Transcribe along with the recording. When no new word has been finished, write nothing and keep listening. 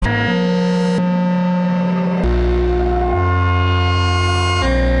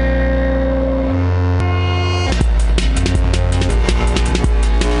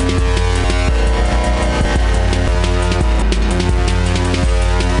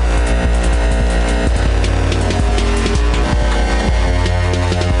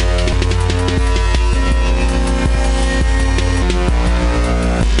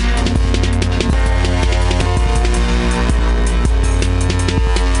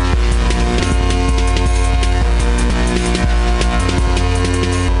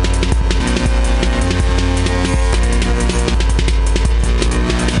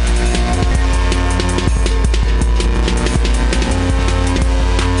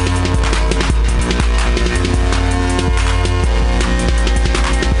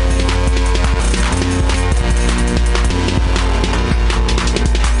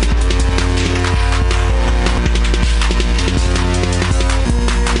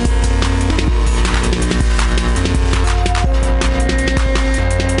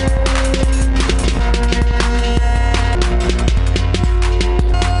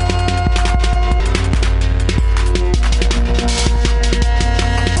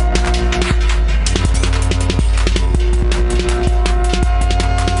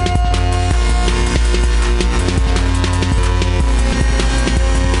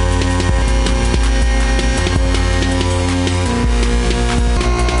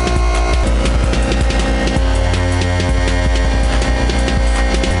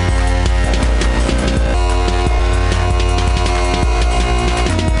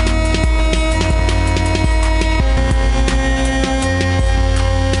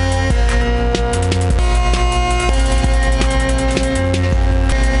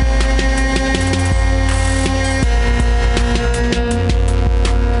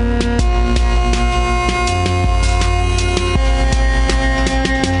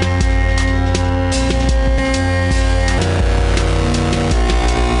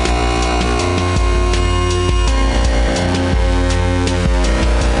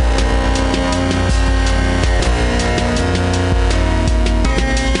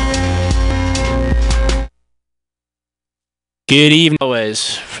Good evening,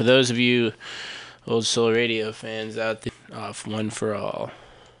 always. For those of you Old Soul Radio fans out there, off one for all.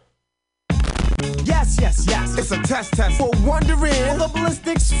 Yes, yes, yes. It's a test for wondering. Well, the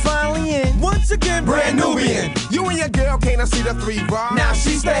ballistics finally in. Once again, brand Nubian. You and your girl can't see the three bars. Now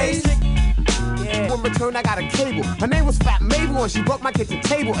she stays. Yeah. In return, I got a cable. Her name was Fat Mabel, and she broke my kitchen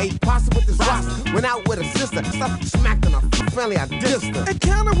table. Ate pasta with this roster. Went out with her sister. Stuff smacked on her family. I dissed her.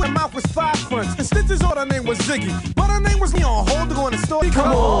 Encounter with mouth was 5 fronts. And Stitches, all her name was Ziggy. But her name was Leon. Hold to go in the store.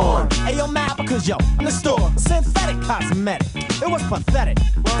 Come on. Hey, yo, mad because yo, in the store. Synthetic cosmetic. It was pathetic.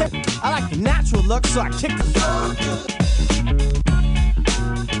 I like the natural look, so I kicked it.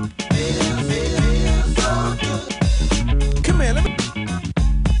 Come here, let me.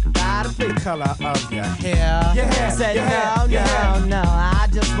 Gotta play the color of your hair. Your hair. I said no, I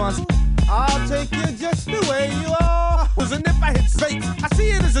just want. I'll take you just the way you are. Wasn't if I hit fake. I see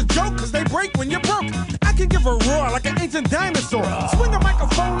it as a joke, cause they break when you're broke. I can give a roar like an ancient dinosaur. Swing a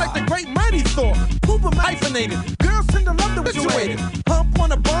microphone like the great mighty Thor. Poop 'em hyphenated. Girls tend to love the situated. Hump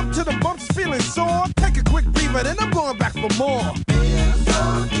on a bump till the bump's feeling sore. Take a quick breather, then I'm going back for more.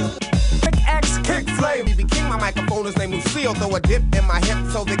 Big X kick flame. BB King, my microphone, his name Lucille. Throw a dip in my hip,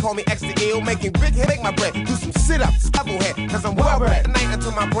 so they call me extra ill. Making big hit, make my bread. Do some sit-ups, double head, cause I'm well bred. Night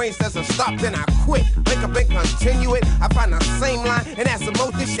until my brain says to stop, then I quit. Make a big continue it. I find the same line, and that's the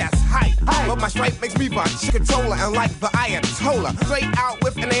most this that's hype. But my stripe makes me by controller, and like the Ayatollah. Straight out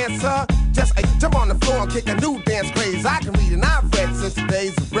with an answer. Just jump on the floor and kick a new dance craze. I can read and I've read since the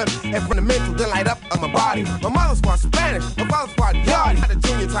days of rip. And from the mental, then light up on my body. My mother's part Spanish, my father's part Yardi. Had a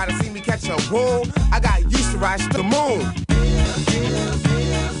junior try to see me catch a wound. I got used to rise to the moon.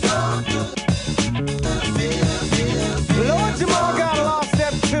 Lord Jamal got a lost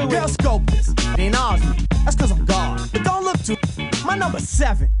step too. Girl, scope this. It ain't ours. That's cause I'm God. But don't look too. My number's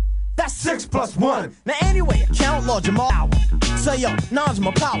 7. That's 6 plus 1. Now anyway, I count Lord Jamal hour. So yo, knowledge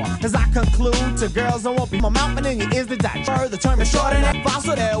my power. As I conclude to girls, I won't be my mouth and in your ears to die. The term is short and that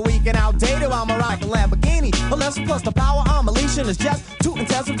fossil, they're weak and outdated. I'm a rock a Lamborghini. But less plus the power I'm unleashing is just too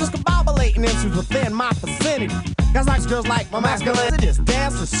intensive. Just combobulating issues within my vicinity. Guys like girls like my masculinity. Just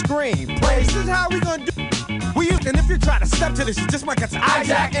dance and scream. Praise, this is how we gonna do. And if you try to step to this, you just might get to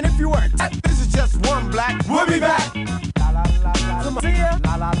hijack. And if you weren't, this is just one black. We'll be back.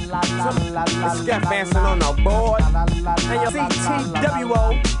 Let's get dancing on the board. And your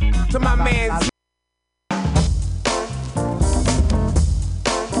CTWO to my man.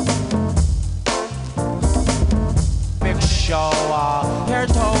 Big show, hair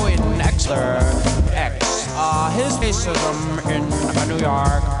toe in Exler. X. His racism in New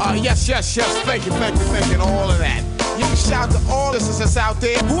York. Yes. Thank you, and all of that. You can shout to all listeners out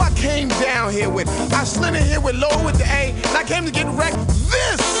there who I came down here with. I slid in here with Low with the A, and I came to get wrecked.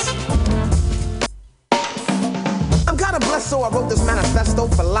 This! I'm kinda blessed, so I wrote this manifesto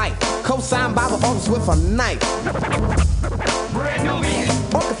for life. Co-signed by the office with a knife. Brand new man.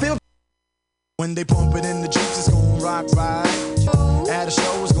 When they pump it in the Jeeps, it's gon' rock right. At a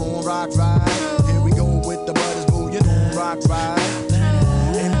show, it's gon' rock right. Here we go with the butters, boo, you gon' rock right.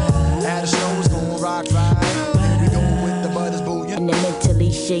 At a show, it's gon' rock right. And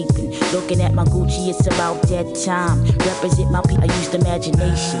mentally shaping, looking at my Gucci, it's about that time. Represent my people, I used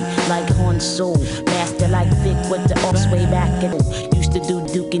imagination like Han Soul, master like Vic with the ops way back and used to do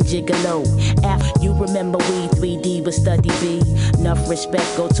Duke and Gigolo. After you remember we 3D but study B. Enough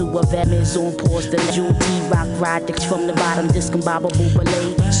respect go to a veteran's on pause the Jewel T rock ride from the bottom discombobble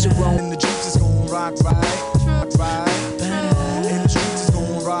ballet. Sharon in the Jeeps is gon' rock right. In the streets is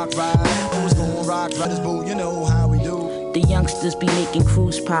gon' rock right. Oh, it's gon' rock right. This boo, you know how we do. The youngsters be making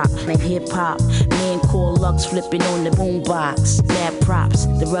cruise pop and hip hop. Men call Lux flipping on the boombox. Mad props,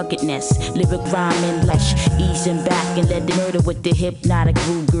 the ruggedness, lyric rhyming lush. Easing back and let the murder with the hypnotic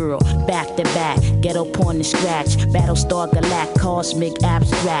groove girl. Back to back, get up on the scratch. Battlestar Galact, cosmic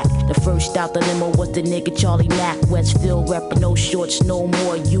abstract. The first out the limo was the nigga Charlie Mack. Westfield reppin' no shorts, no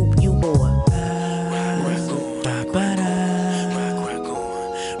more. You more.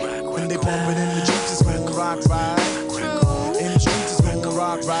 When they pump it in the Jeeps, it's gon' rock right.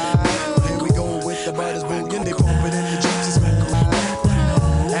 Rock right. Here we go with the butters, boo. Yeah, they pump it in the Jeeps, it's gon' rock.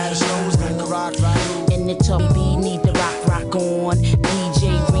 At a show, it's gon' rock right. In the top, B need the rock on. DJ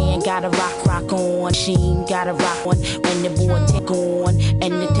Ren got a rock on. Sheen got a rock on. And the boy take on.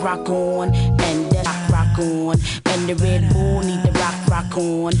 And the rock on. And the rock on. And the Red Bull need the rock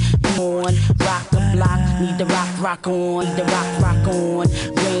on. Rock the block, need the rock on. Need the rock on.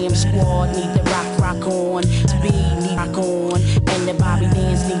 Ram Squad need the rock on. Speed need rock on. And the Bobby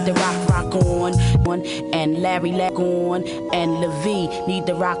Dance need the rock on. And Larry on. And Levy need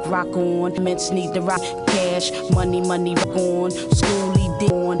the rock on. Mints need the rock. Cash, money rock on. Schoolie D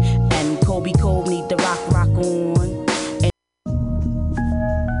on. And Kobe Cole need the rock on.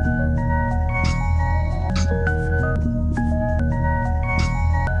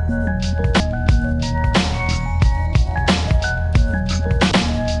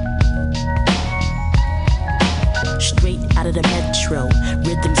 The metro,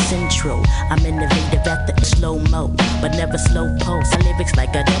 rhythm central. I'm innovative at the slow-mo, but never slow pulse. My lyrics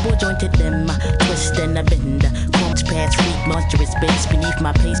like a double-jointed limb, twist and a bend. Quotes past freak, monstrous bits beneath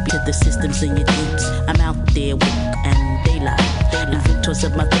my pace. To the systems in your deeps. I'm out there with and daylight. Inventors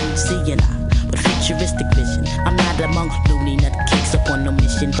of my third seeing eye, but futuristic vision. I'm not among loony nut kicks up on no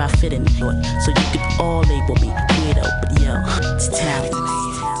mission by fitting short, so you could all label me weirdo, but yo, it's talent.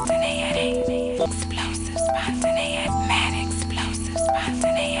 Explosive spontaneity. Mad explosive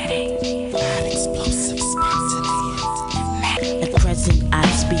spontaneity. Mad explosive spontaneity. At present I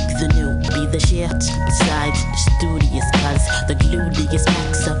speak the new, be the shift besides the studious, cause the gluteus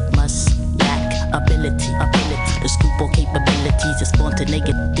max up must lack ability. The scoop or capabilities of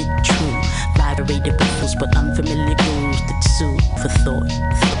spontaneity true. Vibrated riffles but unfamiliar grooves that soothe for thought.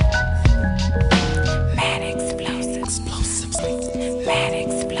 Mad explosive spontaneity. Mad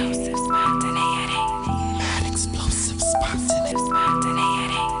explosive spontaneity. Mad explosive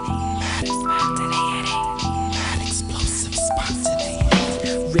spontaneity. Mad explosive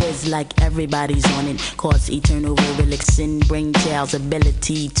spontaneity. Riz like everybody's on it, cause eternal relic sin, brain child's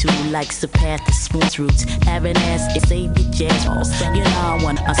ability to like surpass the smooth roots. Having ass if they get jazz balls. You know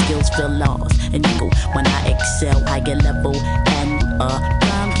when our skills feel lost, and you know when I excel higher level and a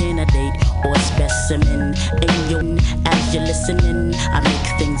prime candidate or specimen. And you, as you're listening, I make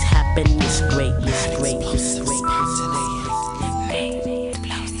things happen. It's great, it's great, it's great.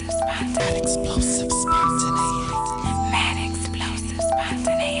 Mad explosive spontaneity. Mad explosive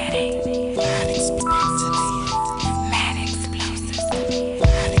spontaneity. Mad explosive spontaneity. Mad explosive spontaneity.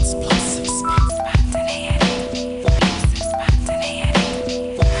 Mad explosive spontaneity. Mad explosive spontaneity.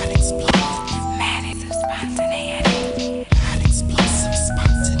 Mad explosive spontaneity. Mad explosive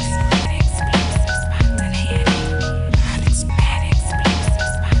spontaneity. Mad explosive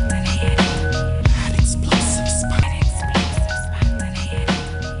spontaneity. Mad explosive spontaneity.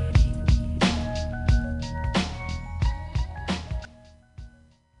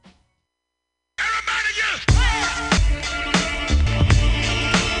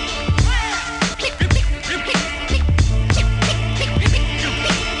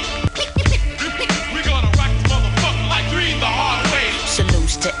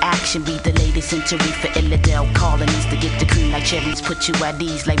 Salutes to action, be the latest entry for Illidale colonies to get the cream like cherries, put you at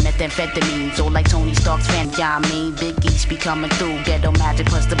ease like methamphetamines, or like Tony Stark's fan, yeah, I mean, Big East be coming through, ghetto magic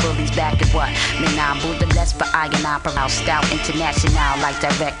plus the bullies back at what? Menan, Buddha blessed for I and opera, style international, like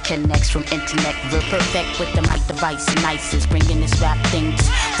direct connects from internet, real perfect with the mic device, nicest, bringing this rap things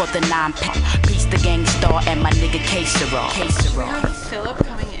for the non-pack, piece the gang star and my nigga K-Sera. Philip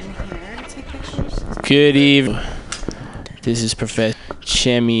coming in here to take pictures. Good evening. This is Professor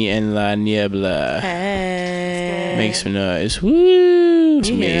Chemi and La Niebla. Hey. Make some noise. Woo!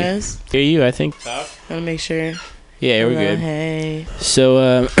 To me. Yes. Hear you, I think. I want to make sure. Yeah, we're Hello, good. Hey.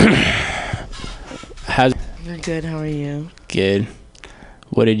 So, how's We're good. How are you? good?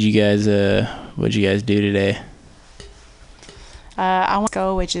 What did you guys do today? I went to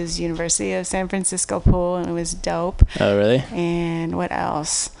go, which is University of San Francisco pool, and it was dope. Oh, really? And what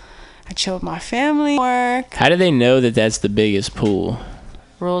else? I chilled with my family, work, How do they know that that's the biggest pool?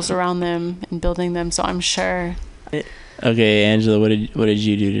 rules around them and building them, so I'm sure. Okay, Angela, what did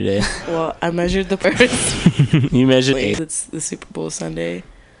you do today? Well, I measured the birds. You measured. It's the Super Bowl Sunday.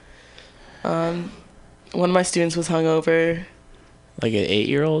 One of my students was hungover. Like an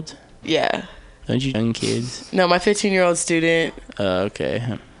 8-year-old? Yeah. Don't you young kids? No, my 15-year-old student.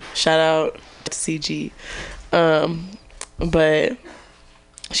 Okay. Shout out to CG. But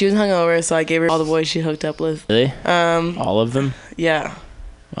she was hungover, so I gave her all the boys she hooked up with. Really? All of them? Yeah.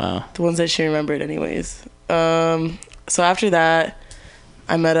 Wow. The ones that she remembered anyways. So after that,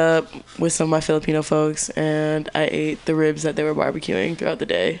 I met up with some of my Filipino folks, and I ate the ribs that they were barbecuing throughout the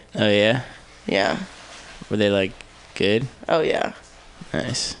day. Oh, yeah? Yeah. Were they, like, good? Oh, yeah.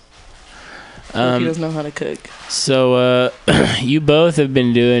 Nice. Filipinos know how to cook. So, you both have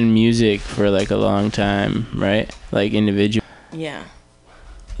been doing music for, like, a long time, right? Like, individual. Yeah.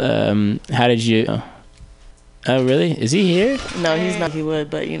 How did you... Oh, really? Is he here? No, he's not. He would,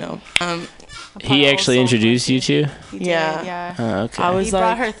 but, you know. He actually introduced you to? He did, Yeah. yeah. Oh, okay. I was He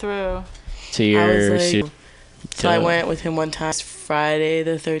brought like... her through. To your... I was like, So I went with him one time. It's Friday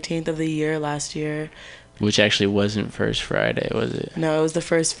the 13th of the year last year. Which actually wasn't first Friday, was it? No, it was the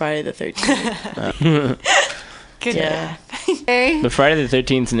first Friday the 13th. Good. Yeah. But Friday the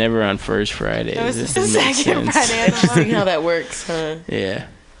 13th is never on first Friday. It was This the doesn't make second sense. Friday of the Interesting month. how that works, huh? Yeah.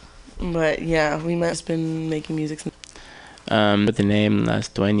 But yeah, we might have been making music since. With the name Las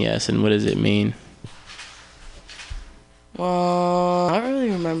Dueñas, and what does it mean? Well, I don't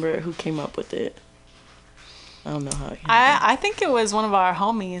really remember who came up with it. I don't know how it came I think it was one of our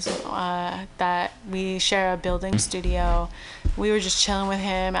homies that we share a building studio. We were just chilling with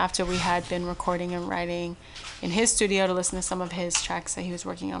him after we had been recording and writing in his studio to listen to some of his tracks that he was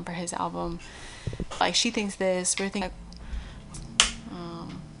working on for his album. Like, she thinks this, we're thinking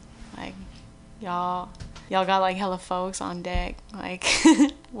like y'all got like hella folks on deck. Like,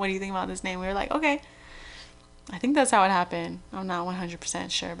 what do you think about this name? We were like, okay. I think that's how it happened. I'm not 100%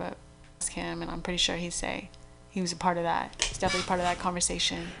 sure, but ask him, and I'm pretty sure he'd say he was a part of that. He's definitely part of that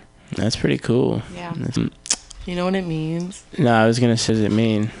conversation. That's pretty cool. Yeah. You know what it means? No, I was gonna say, what does it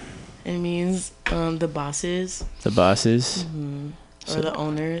mean? It means the bosses. The bosses? Or the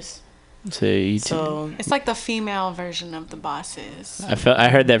owners. So you So It's like the female version of the bosses. I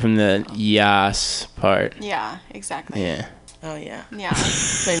heard that from the yas part. Yeah, exactly. Yeah. oh yeah. Yeah.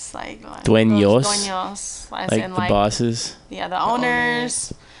 It's like Dueños? Dueños. As Like in, the bosses. Yeah, the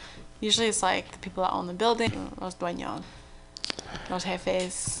owners. Usually it's like the people that own the building. Los dueños. Los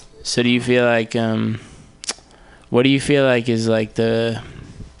jefes. So do you feel like what do you feel like is like the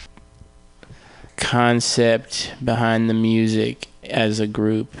concept behind the music as a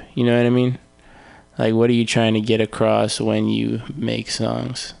group? You know what I mean? Like, what are you trying to get across when you make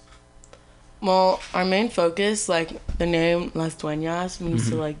songs? Well, our main focus, like the name Las Dueñas means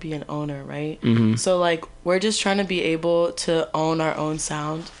to like be an owner, right? So like we're just trying to be able to own our own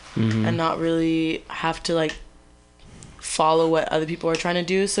sound and not really have to like follow what other people are trying to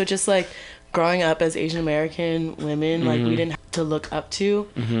do. So just like growing up as Asian American women, like we didn't have to look up to.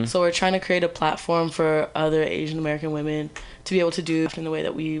 So we're trying to create a platform for other Asian American women to be able to do in the way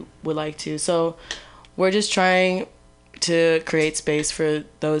that we would like to. So we're just trying to create space for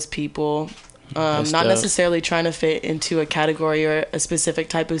those people. Not dope. necessarily trying to fit into a category or a specific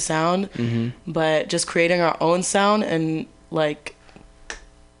type of sound, but just creating our own sound and like,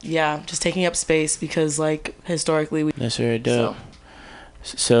 yeah, just taking up space because like historically we. That's very dope.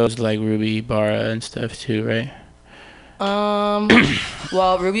 So it's like Ruby Ibarra and stuff too, right?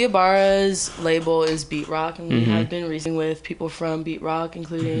 Well, Ruby Ibarra's label is Beat Rock, and we have been recently with people from Beat Rock,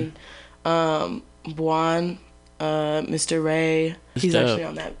 including Buon, Mr. Ray. He's dope. actually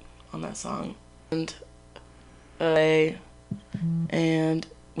on that song, and and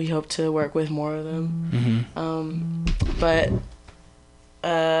we hope to work with more of them. But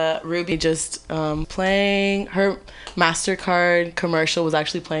Ruby just playing her MasterCard commercial was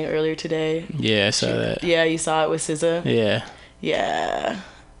actually playing earlier today. Yeah, I saw that. Yeah, you saw it with SZA. Yeah. Yeah.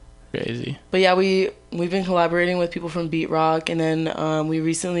 Crazy. But yeah, we've been collaborating with people from Beat Rock, and then we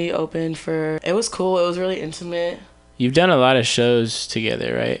recently opened for. It was cool. It was really intimate. You've done a lot of shows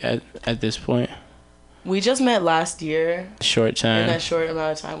together, right? At this point. We just met last year. Short time. In that short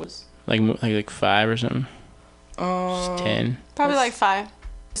amount of time was. Like 5 or something. 10. Probably like 5,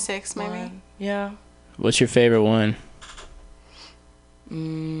 6 maybe. Yeah. What's your favorite one?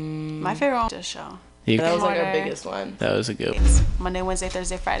 My favorite one was this show. That was like our Order. biggest one. That was a good one. Monday, Wednesday,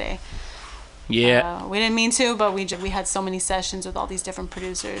 Thursday, Friday. Yeah. We didn't mean to, but we had so many sessions with all these different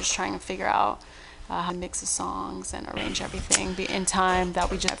producers trying to figure out how to mix the songs and arrange everything in time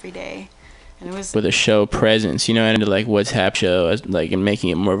that we just every day. And it was With a show presence, you know, and like what's hap show, like, and making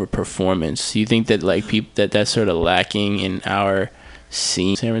it more of a performance. You think that like that's sort of lacking in our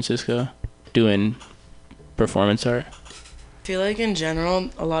scene in San Francisco, doing performance art? I feel like in general,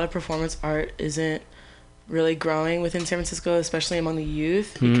 a lot of performance art isn't really growing within San Francisco, especially among the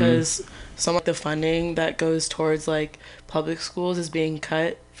youth, because some of the funding that goes towards like public schools is being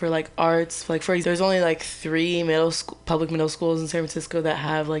cut for like arts. Like there's only like 3 public middle schools in San Francisco that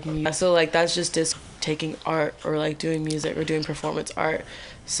have like music. So like that's just taking art or like doing music or doing performance art.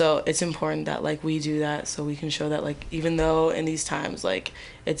 So it's important that like we do that so we can show that like even though in these times like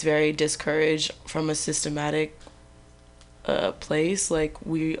it's very discouraged from a systematic place, like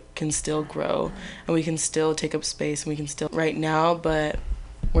we can still grow and we can still take up space and we can still right now, but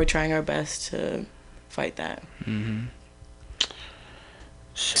we're trying our best to fight that.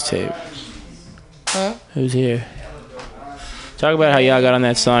 Tape. Huh? Who's here? Talk about how y'all got on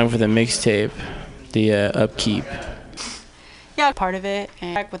that song for the mixtape, the Upkeep. yeah, part of it,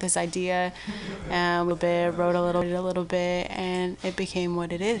 and back with his idea, and we wrote a little bit, and it became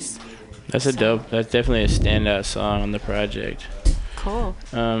what it is. That's a dope. That's definitely a standout song on the project. Cool.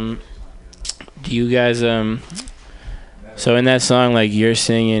 Do you guys so in that song, like, you're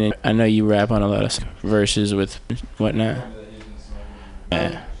singing, and I know you rap on a lot of verses with whatnot.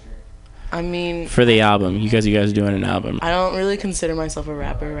 Yeah. I mean, For the album, you guys doing an album. I don't really consider myself a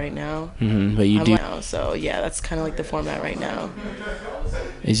rapper right now. But you do. Now, so yeah, that's kind of like the format right now.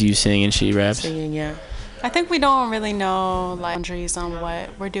 Is you sing and she raps? Singing, yeah. I think we don't really know like boundaries on what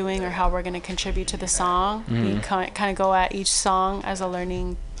we're doing or how we're going to contribute to the song. We kind of go at each song as an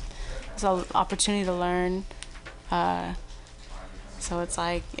opportunity to learn. So it's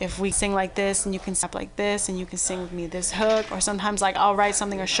like, if we sing like this and you can rap like this and you can sing with me this hook, or sometimes like I'll write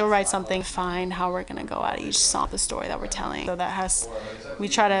something or she'll write something, find how we're gonna go at each song, the story that we're telling. So we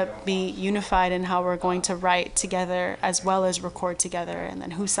try to be unified in how we're going to write together as well as record together, and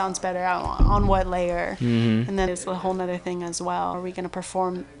then who sounds better on what layer. And then it's a whole nother thing as well. Are we gonna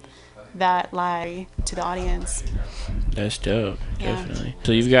perform that live to the audience? That's dope. Yeah. Definitely.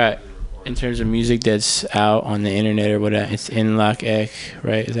 So you've got, in terms of music that's out on the internet or whatever, it's In Lak Ek,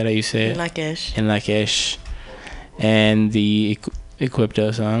 right? Is that how you say it? In Lakesh. In Lakesh. And the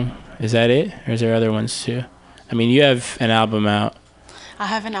Equipto song. Is that it? Or is there other ones too? I mean, you have an album out. I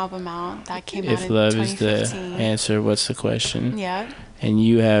have an album out that came out If in Love 2015. is the answer, what's the question? Yeah. And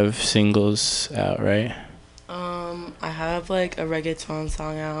you have singles out, right? I have like a reggaeton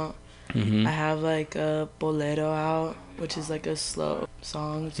song out. I have like a bolero out, which is like a slow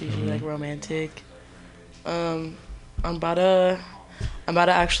song. It's usually like romantic. I'm about to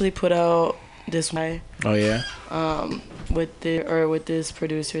actually put out this way. Oh yeah. With this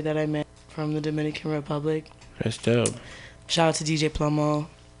producer that I met from the Dominican Republic. That's dope. Shout out to DJ Plomo.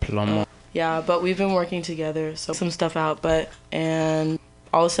 Yeah, but we've been working together, so some stuff out, and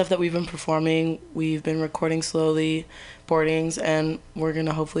all the stuff that we've been performing, we've been recording slowly, recordings, and we're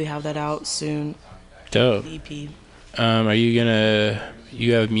gonna hopefully have that out soon. Dope. EP.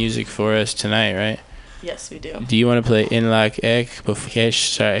 You have music for us tonight, right? Yes, we do. Do you want to play In Lak Ek In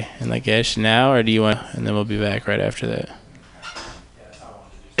Lakesh now, or do you want, and then we'll be back right after that.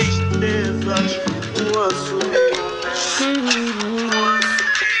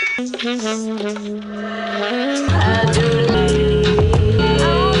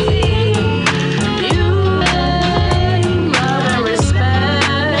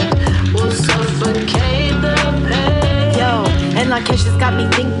 Lakesh has got me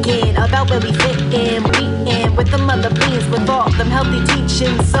thinking about where we fit in. We in with them other beings, with all them healthy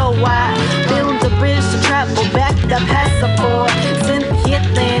teachings. So I build a bridge to travel back the passport. Cynthia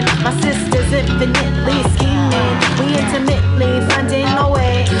Lynn, my sister's infinitely scheming. We intimately finding a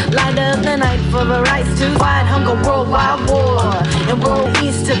way. Light up the night for a rise to wide hunger, worldwide war. And world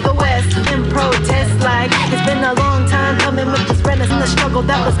east to the west in protest, like it's been a long time coming with this renaissance. The struggle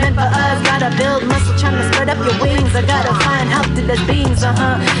that was meant for us. Gotta build muscle, trying to spread up your wings. I gotta find healthy as beings,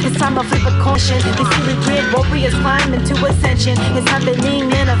 It's time to flip a caution. These silly grid warriors climb into ascension. It's happening,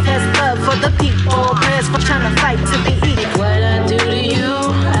 manifest love for the people. Prayers for trying to fight to be equal. What I do to you,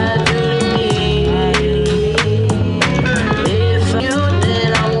 I do to me. If you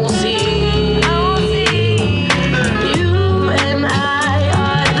then I won't see. You and I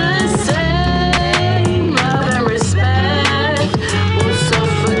are the same. Love and respect will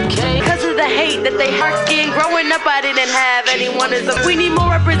suffocate. Because of the hate that they dark skin. Growing up I didn't have anyone as a. We need more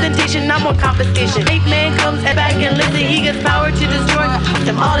representation, not more confiscation. Fake man comes back and listen, he gets power to destroy them.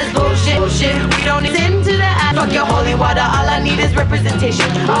 All this bullshit. We don't need into the ass. Fuck your holy water, all I need is representation.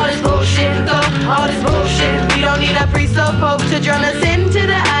 All this bullshit, all this bullshit. We don't need a priest or pope to drown us into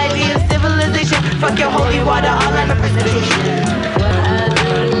the idea of civilization. Fuck your holy water, all I need is representation. What I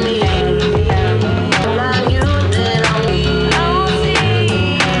do to me, like you did on me.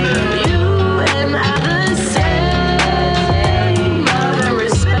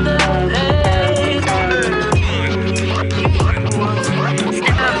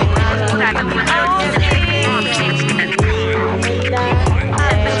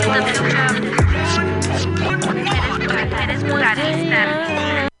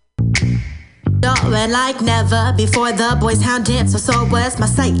 And like never before, the boys hound dance, so was my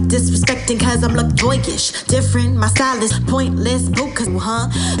sight disrespecting cause I'm look boyish. Different, my style is pointless. Boo,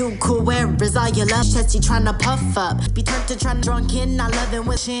 new cool, where is all your love? Chesty tryna puff up, be turned to tryna drunken. I love it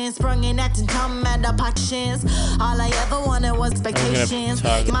with shins, sprung in acting dumb at the pockets. All I ever wanted was expectations.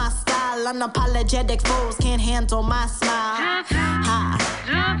 My style, unapologetic fools can't handle my smile.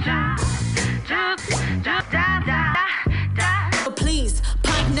 Please,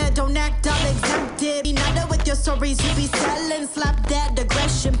 partner, don't act all exempted. Be nada with your stories, you be selling. Slap that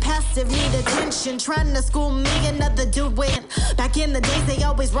aggression, pass aggressive, need attention. Trying to school me, another dude win. Back in the days, they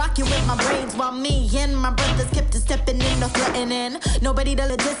always rock you with my braids, while me and my brothers kept stepping in, no threatening. Nobody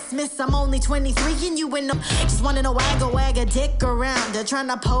to dismiss, I'm only 23 and you in them. Just wanna know why I go wag a dick around. They're trying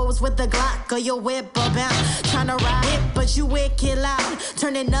to pose with the Glock or your whip about. Trying to ride it, but you wicked loud.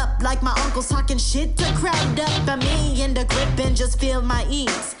 Turning up like my uncle's talking shit to crowd up. By me in the grip and just feel my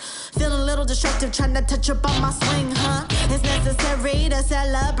ease. Feeling a little destructive, trying to touch up on my swing, huh? It's necessary to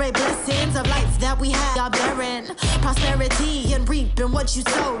celebrate blessings of life that we have. Y'all bearing prosperity and reaping what you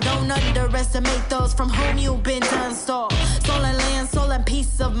sow. Don't underestimate those from whom you've been done stole. Soul and land, soul and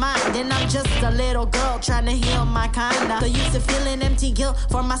peace of mind. And I'm just a little girl trying to heal my kind. So used to feeling empty guilt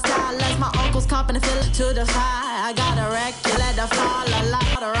for my style as my uncle's copping to feel to the fire. I got a wreck, you let the fall. A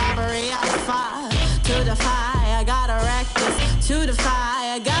lot of robbery, I fire to the fire. I got a wreck this to the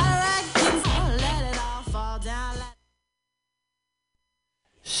fire. I got a wreck this, let it all fall down.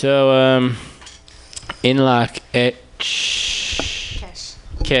 So, in Lakesh.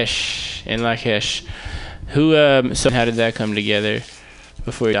 Who, so how did that come together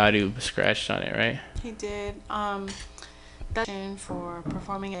before Dadu scratched on it, right? He did. That's for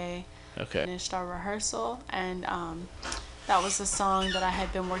performing finished our rehearsal, and that was a song that I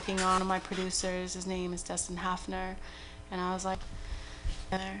had been working on. One of my producers, his name is Dustin Hafner, and I was like,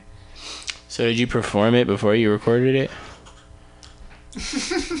 there. So did you perform it before you recorded it?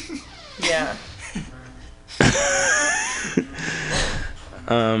 Yeah.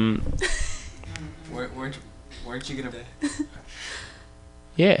 Weren't you gonna?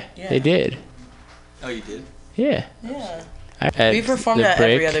 Yeah, they did. Oh, you did? Yeah. Yeah. We performed at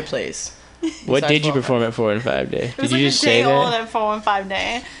every other place. What did you perform it for in 5 Day? It was Did you just say old that? at 4 and 5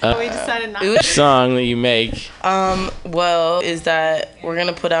 Day. We decided not. Which song that you make? Well, is that we're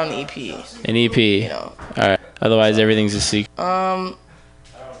gonna put out an EP. An EP. You know. All right. Otherwise, everything's a secret.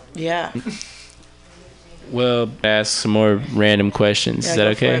 Yeah. We'll ask some more random questions. Yeah, Is that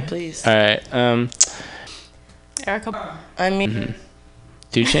go okay? for it, please. All right. Erica. I mean,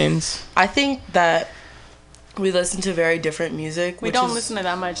 2 Chainz. I think that we listen to very different music. We don't listen to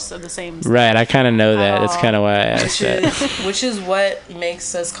that much of the same stuff. Right. I kind of know that. That's kind of why I asked that. Which is what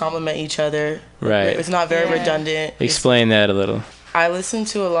makes us complement each other. Right. It's not very redundant. Explain that a little. I listen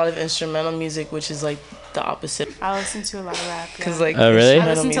to a lot of instrumental music, which is like the opposite. I listen to a lot of rap. Cause like, oh really? I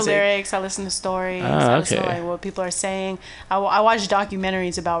listen to lyrics. I listen to stories. I listen to like what people are saying. I watch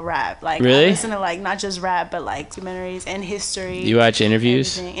documentaries about rap. Like really? I listen to like not just rap, but like documentaries and history. You watch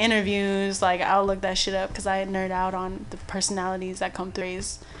interviews? Interviews. Like I'll look that shit up because I nerd out on the personalities that come through.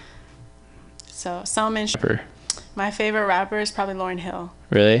 So some my favorite rapper is probably Lauryn Hill.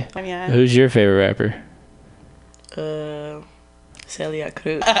 Really? Yeah. Who's your favorite rapper? Celia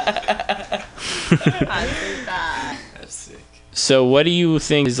Cruz. That's sick. So what do you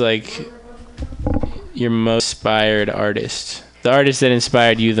think is like your most inspired artist? The artist that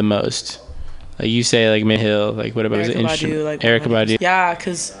inspired you the most? Like you say like Mint Hill, like what about Erykah Badu, like Erykah Badu? Yeah,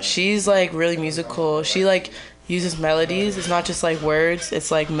 cause she's like really musical. She like uses melodies. It's not just like words.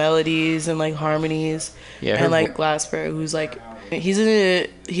 It's like melodies and like harmonies. Yeah. And like Glasper, who's like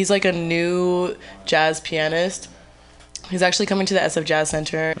he's like a new jazz pianist. He's actually coming to the SF Jazz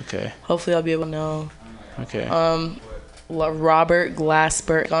Center. Okay. Hopefully I'll be able to know. Okay. Robert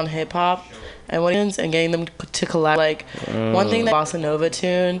Glasper on hip hop and getting them to collab. Like one thing that bossa nova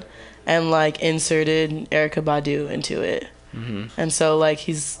tune and like inserted Erykah Badu into it. Mm-hmm. And so like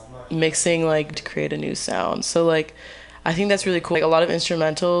he's mixing like to create a new sound. So like I think that's really cool. Like a lot of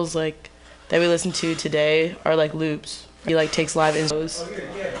instrumentals like that we listen to today are like loops. He like takes live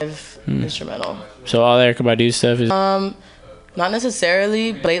instrumental. So all Erykah Badu stuff is not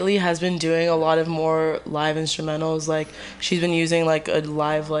necessarily, but lately has been doing a lot of more live instrumentals. Like she's been using like a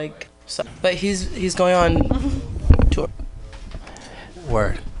live like stuff. But he's going on tour.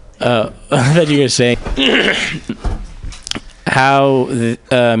 Word. Oh, I thought you were saying how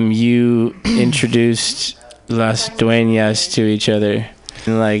you introduced Las Dueñas to each other.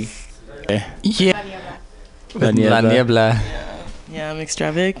 And like Yeah. La Niebla. Yeah, I'm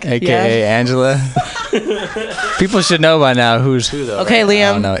Extravic. AKA Angela. People should know by now who's who, though. Okay, right? Liam.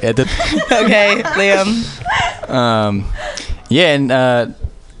 I don't know. Okay, Liam. Yeah, and I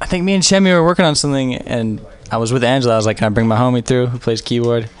think me and Shemi were working on something, and I was with Angela. I was like, can I bring my homie through who plays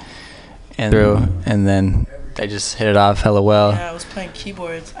keyboard? And then they just hit it off hella well. Yeah, I was playing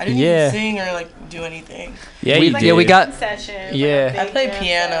keyboards. I didn't even sing or like do anything. Yeah, we got. Session, yeah. I played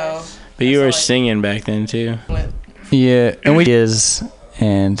piano. But you were singing back then too. Yeah, and we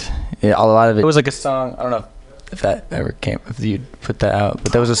and yeah, a lot of it was like a song. I don't know if that ever came, if you put that out,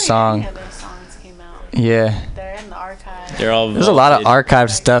 but there was a song. Those songs came out. Yeah. They're in the archive. They're all. There's a lot of vaulted. archived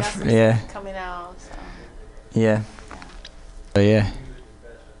stuff. Yeah. Coming out. So. Yeah. But yeah.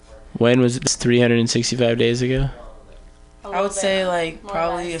 When was it? 365 days ago. I would say like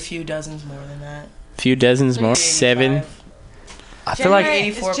probably a few dozens more than that. A few dozens more. 7. I feel like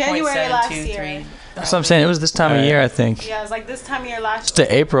It's January last year. that's what I'm saying. It was this time of year, I think. Yeah, it was like this time of year last Just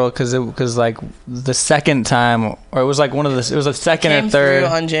to April, because like the second time, or it was like one of the, it was the second Came or third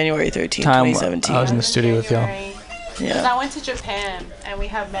through on January 13th, time 2017. I was in the studio with y'all. Because I went to Japan and we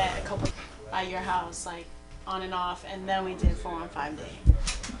have met a couple at your house, like on and off, and then we did 415 Day.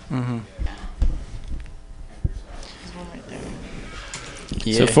 Mm-hmm. There's one right there.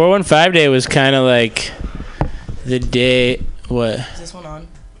 Yeah. So 415 Day was kind of like the day. What? Is this one on?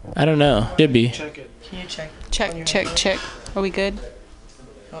 I don't know. Should be. Check it. Can you check? Check. Are we good?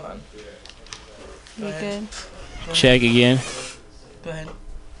 Hold on. We good? Check again. Go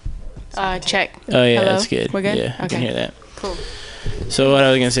ahead. Check. Oh yeah, Hello? that's good. We're good? Yeah, I can Okay. hear that. Cool. So what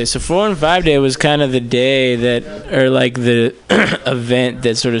I was gonna say, so 415 Day was kind of the day that, or like the event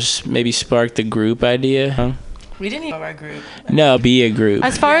that sort of maybe sparked the group idea. Huh? We didn't even know our group. No, be a group.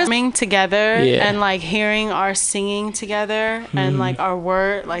 As far as coming together Yeah. and like hearing our singing together and like our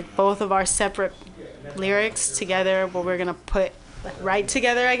word, like both of our separate lyrics together, what we're gonna put like write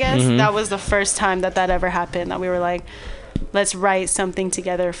together, I guess. That was the first time that ever happened. That we were like, let's write something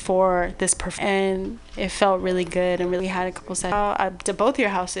together for this and it felt really good and really had a couple sessions to both your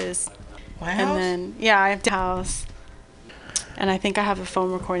houses. My And house? then I have the house, and I think I have a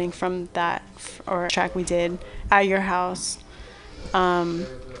phone recording from that or track we did at your house.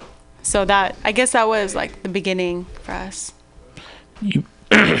 So that, I guess that was like the beginning for us. You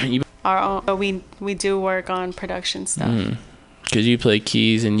Our own, but we do work on production stuff. because you play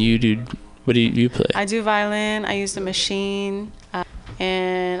keys and you do. What do you play? I do violin. I use the machine,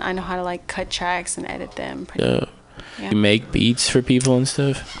 and I know how to like cut tracks and edit them. Yeah. You make beats for people and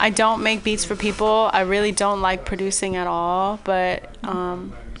stuff. I don't make beats for people. I really don't like producing at all, but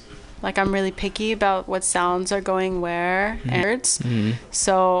like I'm really picky about what sounds are going where and words.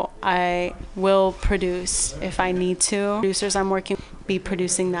 So I will produce if I need to. Producers I'm working with be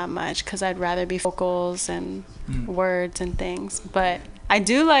producing that much because I'd rather be vocals and words and things. But I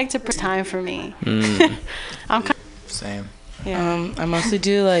do like to put time for me. I'm kind Same. yeah. I mostly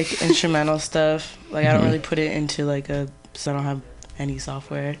do like instrumental stuff. Like I don't really put it into like so I don't have any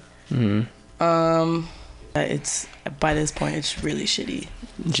software. It's by this point it's really shitty.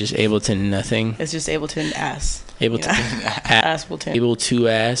 Just Ableton nothing. It's just Ableton ass. Ableton Ableton. Able to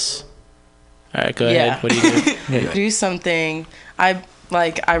ass. All right, go Yeah. ahead. What do you do? Do something. I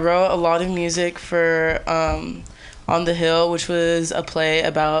wrote a lot of music for On the Hill, which was a play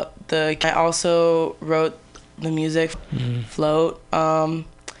about I also wrote the music Float. And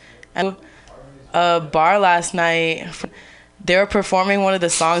a bar last night, they were performing one of the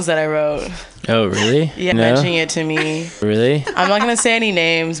songs that I wrote. Oh, really? Yeah, No? mentioning it to me. Really? I'm not gonna say any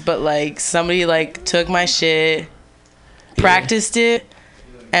names, but like somebody like took my shit, practiced it,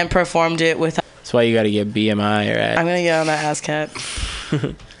 and performed it with. That's why you got to get BMI or I'm gonna get on that ASCAP.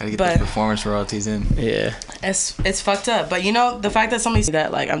 Gotta get But- the performance royalties in. Yeah. It's fucked up, but you know the fact that somebody said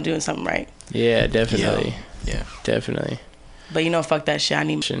that like I'm doing something right. Yeah, definitely. Yeah. Definitely. But you know, fuck that shit. I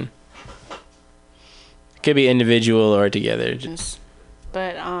need. Could be individual or together.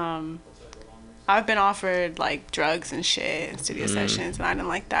 But I've been offered like drugs and shit in studio sessions, and I didn't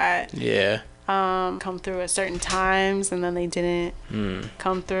like that. Yeah. Come through at certain times, and then they didn't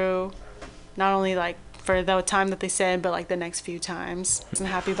come through. Not only like for the time that they said, but like the next few times. I wasn't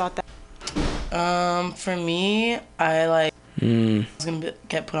happy about that. For me, I like was gonna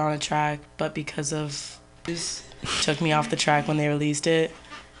get put on a track, but because of this, took me off the track when they released it,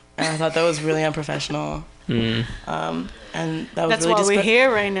 and I thought that was really unprofessional. And that was That's really why we're here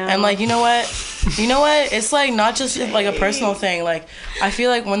right now. And like, you know what? It's like not just like a personal thing. Like, I feel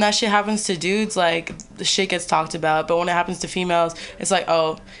like when that shit happens to dudes, like the shit gets talked about. But when it happens to females, it's like,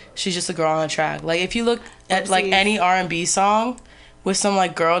 oh, she's just a girl on a track. Like, if you look at like any R&B song with some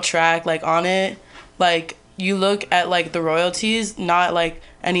like girl track like on it, like you look at like the royalties, not like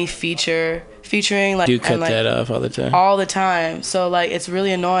any featuring like Do cut and, like, that off all the time. all the time. So like it's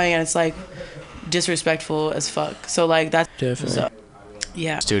really annoying and it's like disrespectful as fuck. So like that's Definitely. so,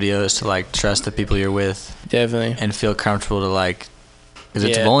 yeah. Studio is to like trust the people you're with Definitely. and feel comfortable to like, because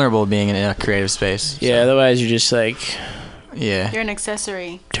it's Yeah. vulnerable being in a creative space. Yeah, otherwise you're just like Yeah. You're an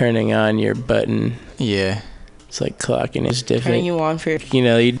accessory. turning on your button. Yeah. It's like clocking. It's Turning different. you on for your You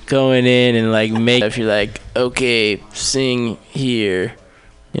know, you going in and like make if you're like, okay, sing here.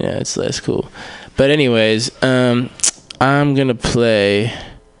 You know, it's less cool. But anyways, I'm gonna play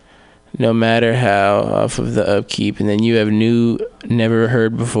No Matter How off of the Upkeep, and then you have new, never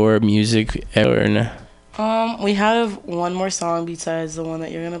heard before music ever. We have one more song besides the one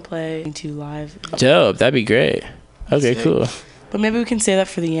that you're gonna play to live. Dope, that'd be great. Okay, cool. But maybe we can say that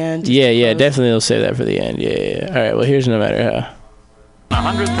for the end. Yeah, definitely we'll save that for the end. Yeah. All right, well, here's No Matter How.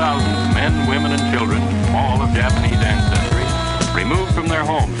 100,000 men, women, and children, all of Japanese ancestry, removed from their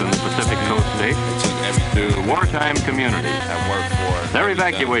homes in the Pacific Coast states to wartime communities. Their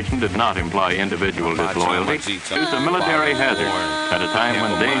evacuation did not imply individual disloyalty. It was a military hazard at a time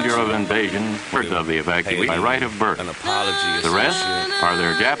when danger of invasion was of the evacuee by right of birth. The rest are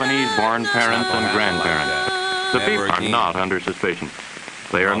their Japanese-born parents and grandparents. The people are not under suspicion.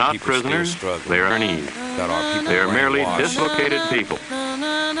 They are not prisoners. They are in need. They are merely dislocated people.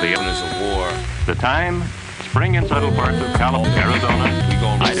 The time, spring in settled parts of California, Arizona,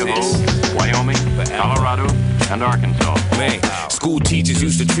 Idaho, Wyoming, Colorado, and Arkansas. Man, school teachers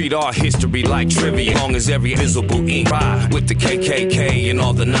used to treat our history like trivia, long as every visible ink ride with the KKK and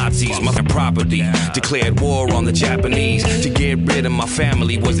all the Nazis. My property declared war on the Japanese to get rid of my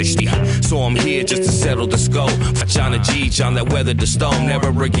family was a shit. So I'm here just to settle the scope. John G, John that weathered the storm,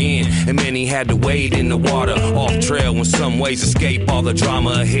 never again. And many had to wade in the water, off trail in some ways escape all the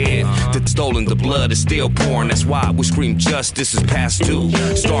drama ahead. That stolen the blood is still pouring. That's why we scream justice is past due.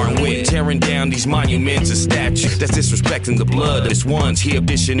 Starting with tearing down these monuments and statues. That's disrespecting the blood of this ones. Here,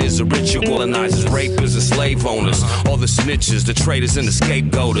 ambition is a ritual. Colonizers, rapists, and slave owners. All the snitches, the traitors, and the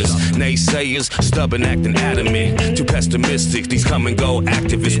scapegoaters. Naysayers, stubborn, acting adamant. Too pessimistic, these come and go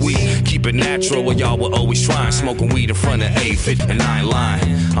activists. We keep it natural while y'all were always trying. Smoking weed in front of A-Fit, and I ain't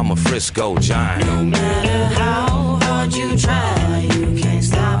lying. I'm a Frisco giant. No matter how hard you try, you can't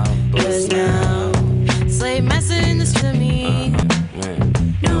stop us now. Slave messing this to me.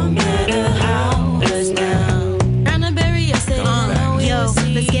 No matter how us now.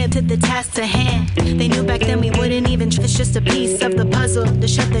 Let's get to the task to hand. They knew back then we wouldn't even. It's just a piece of the puzzle. To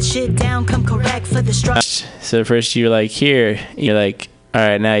shut that shit down, come correct for the struggle. So first you're like, here. You're like, all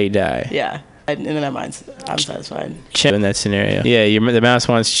right, now you die. Yeah. And then I'm satisfied. In that scenario. Yeah, the mouse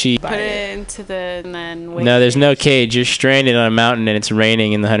wants cheese. Put it into the... and then wait. No, there's no cage. You're stranded on a mountain and it's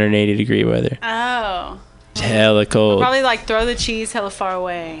raining in the 180-degree weather. Oh. It's hella cold. I'll probably like throw the cheese hella far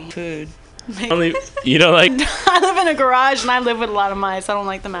away. Food. You don't like... I live in a garage and I live with a lot of mice. I don't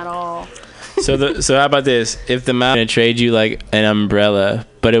like them at all. So how about this? If the mouse trade you like an umbrella,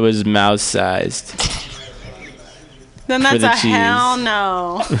 but it was mouse sized. Then that's a hell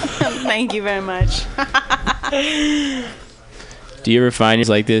no. Thank you very much. Do you ever find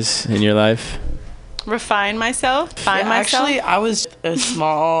yourself like this in your life? Refine myself? Find myself? Actually, I was a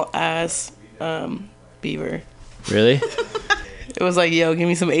small ass beaver. Really? It was like, yo, give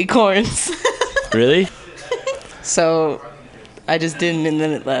me some acorns. Really? So I just didn't, and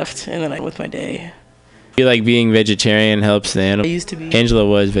then it left, and then I went with my day. I feel like being vegetarian helps the animal. I used to be. Angela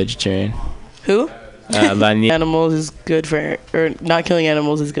was vegetarian. Who? Animals is good for, or not killing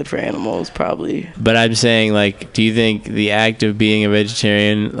animals is good for animals, probably. But I'm saying, like, do you think the act of being a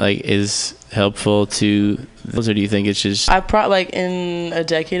vegetarian, like, is helpful to those, or do you think it's just... I've probably, like, in a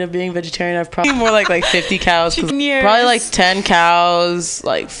decade of being vegetarian, I've probably more like 50 cows. Probably like 10 cows,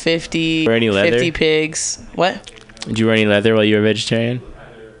 like 50, wear any leather? 50 pigs. What? Did you wear any leather while you were a vegetarian?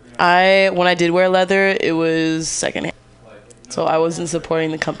 When I did wear leather, it was secondhand. So I wasn't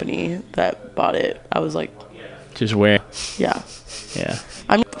supporting the company that bought it. I was like... Just wearing... Yeah. Yeah.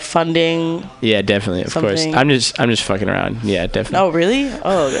 I'm funding... Yeah, definitely, of course. I'm just fucking around. Yeah, definitely. Oh, really?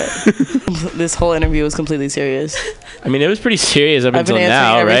 Oh, okay. This whole interview was completely serious. I mean, it was pretty serious up until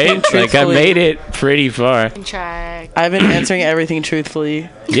now, right? Like, I made it pretty far. I've been answering everything truthfully.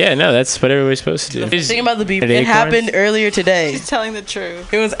 Yeah, no, that's what everybody's supposed to do. Think about the beef. It happened earlier today. She's telling the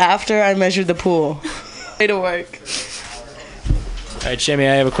truth. It was after I measured the pool. Way to work. All right, Shemi,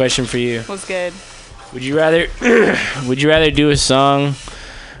 I have a question for you. What's good? Would you rather do a song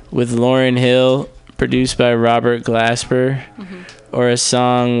with Lauryn Hill produced by Robert Glasper, or a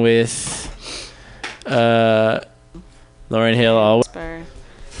song with Lauryn Hill always?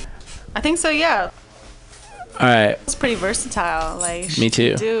 I think so, yeah. All right. It's pretty versatile. Like, Me too. She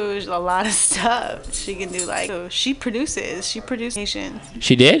can do a lot of stuff. She can do like she produces nations.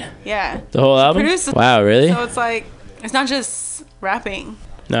 She did? Yeah. The whole album? Wow, really? So it's like it's not just rapping.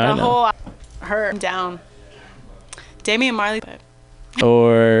 No, the whole her down. Damian Marley.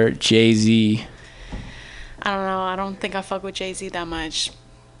 Or Jay-Z. I don't know. I don't think I fuck with Jay-Z that much.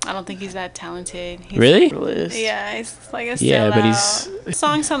 I don't think he's that talented. Really? Yeah, it's like a but he's...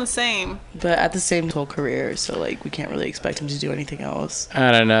 songs sound the same. But at the same whole career, so like we can't really expect him to do anything else.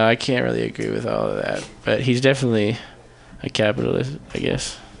 I don't know. I can't really agree with all of that. But he's definitely a capitalist, I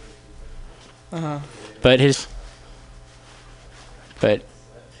guess. But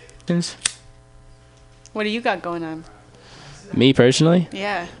What do you got going on? me personally,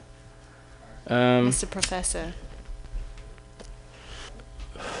 Yeah, Mr. Professor.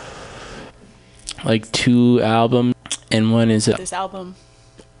 like 2 albums, and one is This album.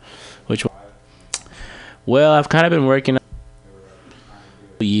 which one? Well, I've kind of been working on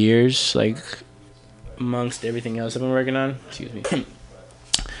years, like amongst everything else I've been working on. Excuse me.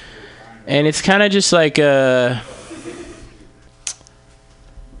 And it's kind of just like it's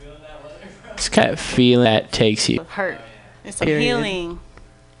kind of feeling that takes you. Hurt. It's a Period. healing.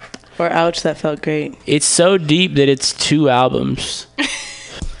 Or ouch, that felt great. It's so deep that it's 2 albums.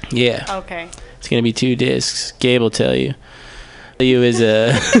 Yeah. Okay. It's gonna be 2 discs. Gabe will tell you. You is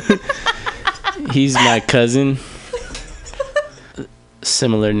he's my cousin.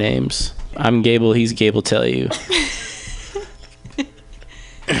 Similar names. I'm Gable. He's Gable. Tell you.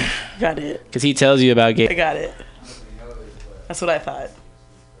 Got it. Because he tells you about I Gable. got it. That's what I thought.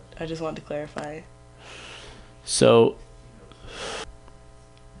 I just wanted to clarify. So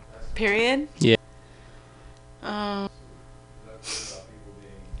Period. yeah. I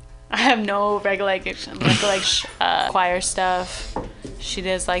have no recollection. Choir stuff. She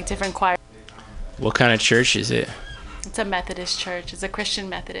does like different choir. What kind of church is it? It's a Methodist church. It's a Christian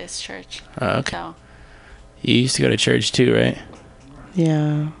Methodist church. Oh, okay. So You used to go to church too, right?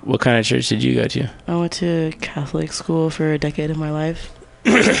 Yeah. What kind of church did you go to? I went to Catholic school for a decade of my life.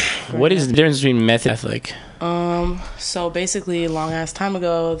 What is the difference between Methodist and Catholic? So basically, long ass time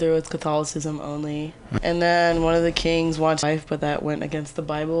ago, there was Catholicism only, and then one of the kings wanted life, but that went against the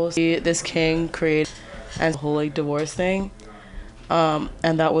Bible. This king created a whole like divorce thing,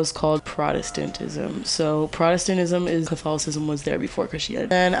 and that was called Protestantism. So Protestantism is Catholicism was there before Christianity.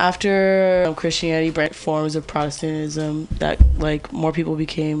 Then after Christianity branched forms of Protestantism, that like more people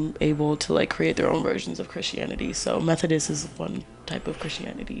became able to like create their own versions of Christianity. So Methodist is one type of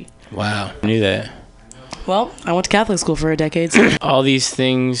Christianity. Wow, I knew that. Well, I went to Catholic school for a decade. So All these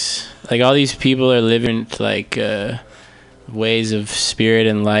things, like all these people are living like ways of spirit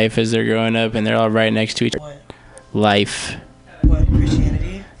and life as they're growing up, and they're all right next to each other. What? Life. What,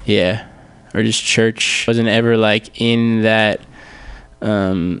 Christianity? Yeah. Or just church. Wasn't ever like in that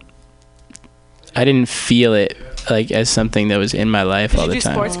I didn't feel it like as something that was in my life all Did the you do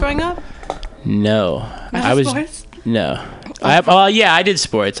time. sports growing up? No. Sports? No. I did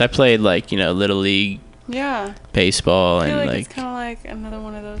sports. I played like, little league Yeah. baseball I feel and like like it's kind of like another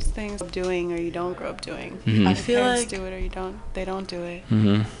one of those things of doing or you don't grow up doing. Mhm. I feel Parents like do it or you don't. They don't do it.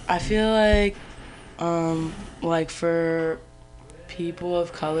 Mhm. I feel like for people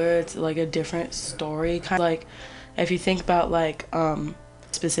of color, it's like a different story. Kind of like if you think about like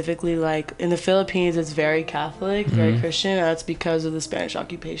specifically like in the Philippines, it's very Catholic, very Christian. And that's because of the Spanish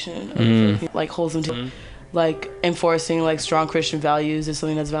occupation of the Philippines, like holds them to like enforcing like strong Christian values is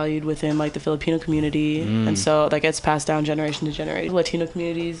something that's valued within like the Filipino community, and so that gets passed down generation to generation. Latino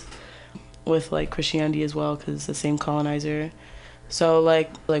communities with like Christianity as well, because it's the same colonizer. So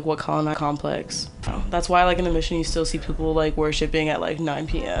like what colonized complex. That's why like in the mission you still see people like worshiping at like 9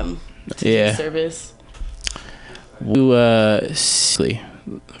 p.m. Yeah. service. We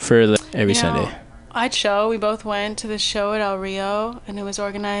for every Sunday. I'd show. We both went to the show at El Rio, and it was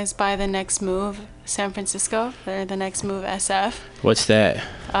organized by the Next Move San Francisco. They're the Next Move SF. What's that?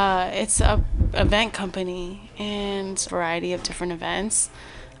 It's a event company and a variety of different events.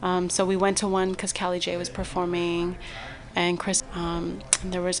 So we went to one because Callie J was performing, and Chris. And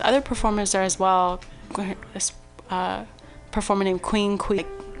there was other performers there as well. This performer named Queen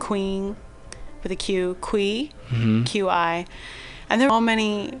with a Q, QI, and there were so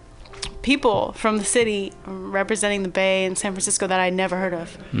many people from the city representing the Bay in San Francisco that I'd never heard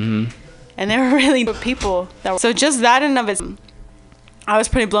of. And they were really good people. So just that in and of itself, I was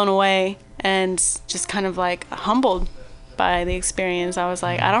pretty blown away and just kind of like humbled by the experience. I was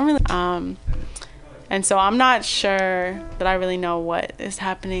like, I don't really, and so I'm not sure that I really know what is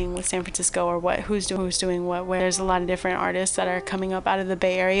happening with San Francisco or who's doing what, where. There's a lot of different artists that are coming up out of the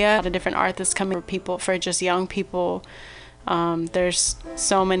Bay Area, a lot of different art that's coming for just young people. There's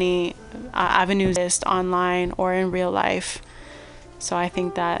so many avenues just online or in real life. So I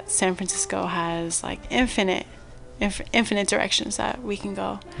think that San Francisco has like infinite directions that we can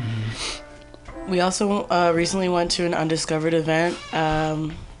go. We also recently went to an undiscovered event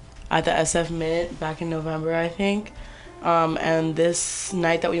at the SF Mint back in November, I think. And this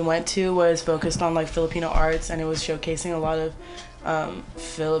night that we went to was focused on like Filipino arts, and it was showcasing a lot of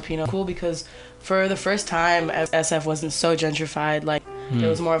Filipino. Cool, because for the first time SF wasn't so gentrified. Like It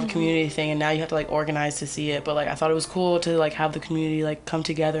was more of a community thing, and now you have to like organize to see it. But like I thought it was cool to like have the community like come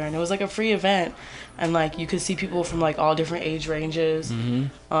together, and it was like a free event, and like you could see people from like all different age ranges,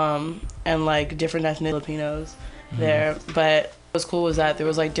 and like different ethnic Filipinos there. But what was cool was that there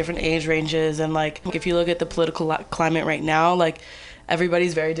was like different age ranges, and like if you look at the political climate right now, like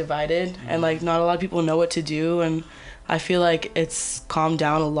everybody's very divided, and like not a lot of people know what to do, and I feel like it's calmed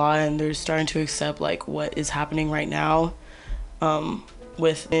down a lot, and they're starting to accept like what is happening right now.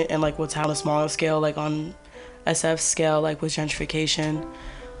 With it, and like what's on a smaller scale, like on SF scale, like with gentrification.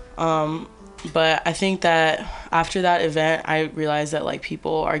 But I think that after that event, I realized that like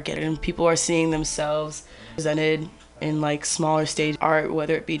people are seeing themselves presented in like smaller stage art,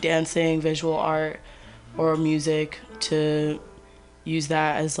 whether it be dancing, visual art, or music, to use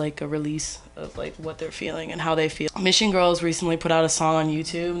that as like a release of like what they're feeling and how they feel. Mission Girls recently put out a song on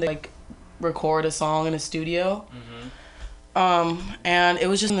YouTube. They like record a song in a studio. And it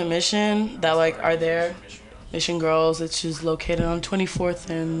was just in the Mission that like are there. Mission Girls, it's just located on 24th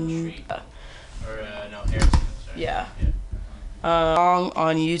and song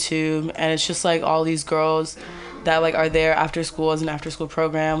on YouTube, and it's just like all these girls that like are there after school as an after school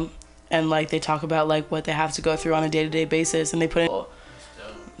program, and like they talk about like what they have to go through on a day-to-day basis, and they put in.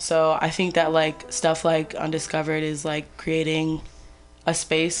 So I think that like stuff like Undiscovered is like creating a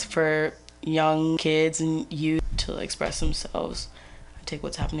space for young kids and youth to express themselves and take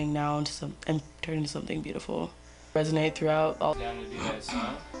what's happening now and turn into something beautiful. Resonate throughout all.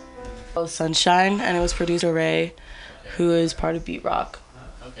 Sunshine, and it was producer Ray, who is part of Beat Rock.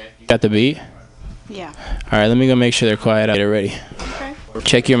 Okay. You got the beat? Yeah. All right, let me go make sure they're quiet. I'll get it ready. Okay.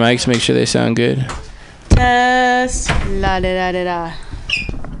 Check your mics, make sure they sound good. Test. La da da da da.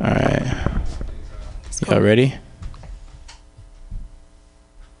 All right. Y'all ready?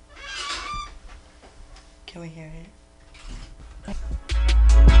 Can we hear it?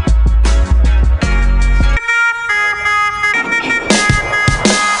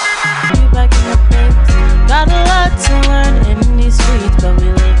 Back in the place. Got a lot to learn in these streets, but we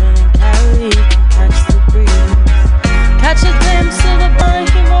living in Cali. Can catch the breeze, catch a glimpse of the burn.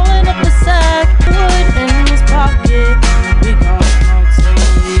 He rolling up a sack of wood in his pocket. We gon' smoke till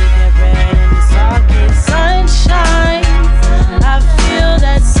we get red in the socket. Sunshine, I feel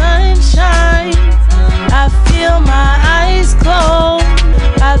that sunshine. I feel my eyes closed.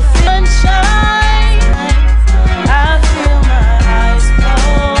 I feel sunshine. I feel my eyes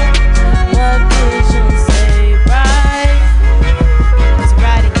closed. What visions say bright? Was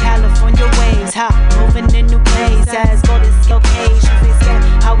riding California waves, hot, moving in new ways. As go to occasions, they scared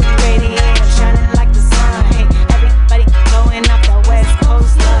how we radiate, shining like the sun. Hey, everybody going off the West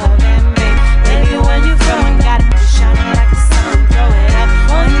Coast, love and baby, where you from? Got it shining like the sun. Throw it up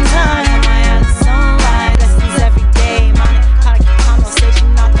one time, my eyes sunrise. Lessons every day, morning, conversation,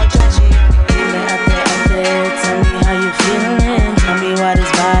 not the judging. Tell me how you feeling. Tell me why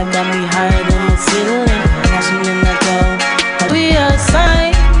this vibe got me higher than the ceiling. Crashing in the door. We are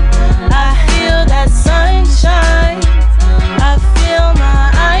sign. I feel that sunshine. I feel my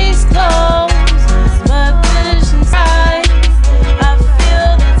eyes closed, but vision bright. I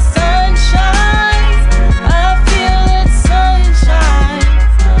feel that sunshine. I feel that sunshine.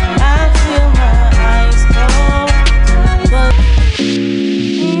 I feel my eyes closed,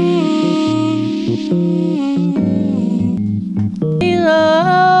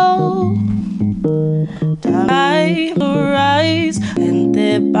 but I rise and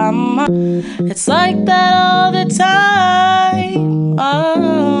dip by my. It's like that all the time.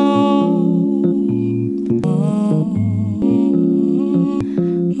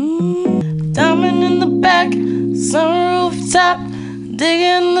 Diamond in the back, sunroof top,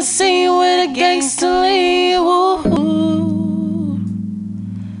 digging the scene with a gangster lean.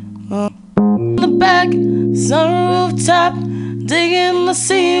 In the back, sunroof top, digging the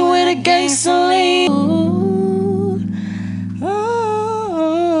scene with a gangster lean.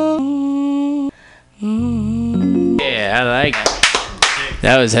 Yeah, I like it.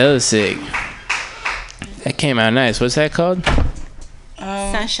 That was hella sick. That came out nice. What's that called?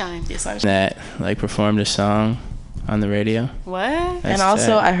 Sunshine. That like performed a song on the radio. What? That's And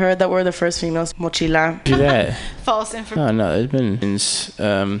also, tight. I heard that we're the first females mochila. Do that. False information. No, there's been.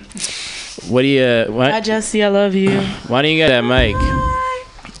 What do you? Hi Jesse, I love you. Why don't you get that mic?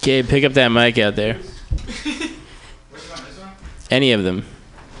 Gabe, pick up that mic out there. Any of them.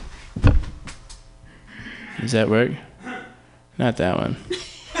 Does that work? Not that one.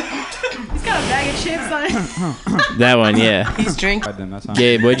 He's got a bag of chips on it. That one, yeah. He's drinking.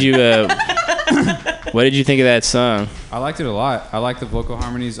 Gabe, what did you think of that song? I liked it a lot. I like the vocal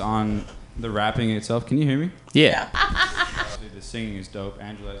harmonies on the rapping itself. Can you hear me? Yeah. obviously the singing is dope.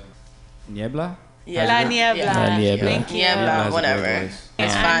 Angela's Niebla. Yeah. La Niebla. La Niebla. Thank you. Niebla, whatever.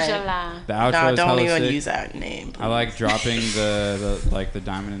 It's fine. Angela. The outro No, is don't hella even sick. use that name. Please. I like dropping the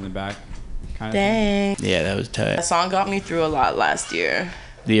diamond in the back. Kind of Dang. Yeah, that was tight. That song got me through a lot last year.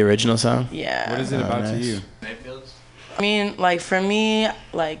 The original song? Yeah. What is it about to nice. you? I mean, like for me,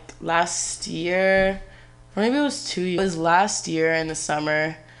 like last year, or maybe it was 2 years. It was last year in the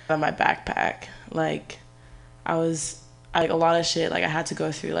summer on my backpack. Like, a lot of shit like I had to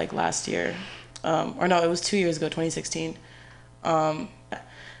go through like last year, or no, it was 2 years ago, 2016. I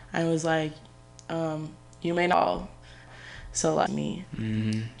was like, you may know, so like me.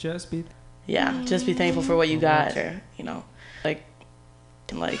 Mm-hmm. Just be thankful for what you got. You know, like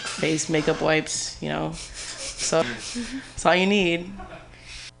face makeup wipes. You know, so that's all you need.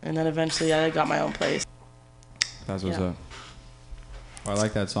 And then eventually I got my own place. That's what's up. Oh, I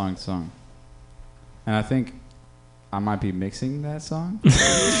like that song. And I think I might be mixing that song.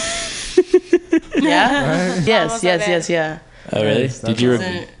 Yeah. Right? Yes. Yeah. Oh, really? Did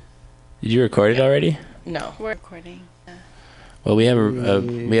you record it already? No. We're recording. Well, we have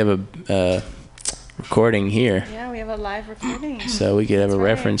a recording here. Yeah, we have a live recording. So we could have That's a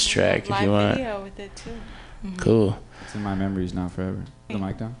right. reference track if you want. Video with it too. Cool. It's in my memories now forever. The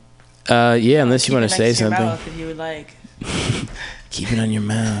mic down? Yeah, unless you want to say something. If you would like. Keep it on your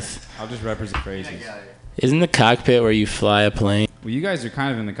mouth. I'll just represent phrases. Isn't the cockpit where you fly a plane? Well, you guys are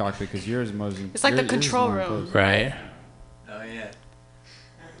kind of in the cockpit because yours is most. It's like the yours is control more room. close. Right. Oh yeah.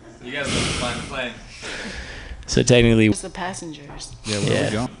 You guys are flying the plane. So technically, It's the passengers. Yeah, where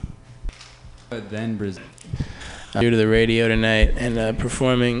we going? But then Brazil. due to the radio tonight and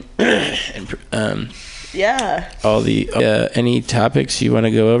performing and Yeah. all the any topics you want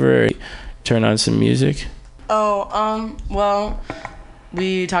to go over or turn on some music Oh, well,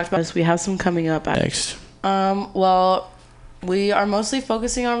 we talked about this. We have some coming up. next. Well, we are mostly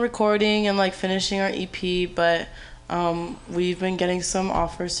focusing on recording and like finishing our EP, but we've been getting some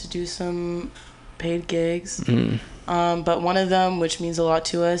offers to do some paid gigs. But one of them, which means a lot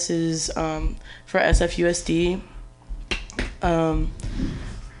to us, is for SFUSD.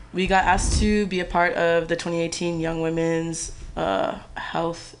 We got asked to be a part of the 2018 Young Women's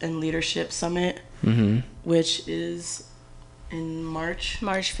Health and Leadership Summit, which is in March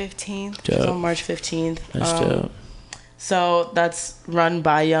 15th. It's on Dope. March 15th. That's dope. So that's run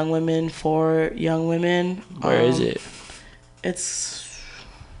by young women for young women. Where is it? It's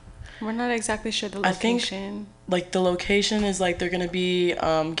We're not exactly sure the I think- location. like the location is like they're gonna be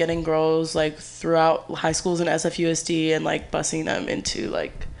getting girls like throughout high schools and SFUSD and like busing them into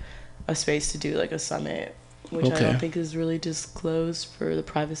like a space to do like a summit, which I Okay. don't think is really disclosed for the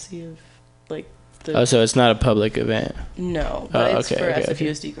privacy of like the Oh, so it's not a public event. no, but Oh, it's okay, for okay,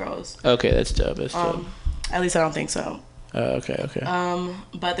 SFUSD girls. Okay, that's dope. That's dope. At least I don't think so. Oh, okay.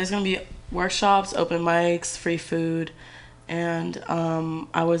 But there's gonna be workshops, open mics, free food, and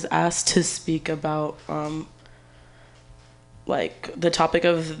I was asked to speak about like the topic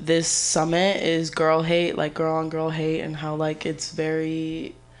of this summit is girl hate, like girl on girl hate, and how like it's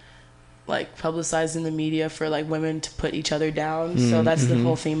very like publicized in the media for like women to put each other down. So that's the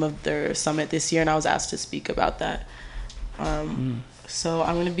whole theme of their summit this year, and I was asked to speak about that. So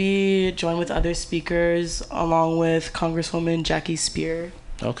I'm gonna be joined with other speakers along with Congresswoman Jackie Spear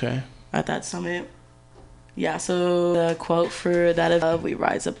Okay. at that summit. Yeah, so the quote for that of "We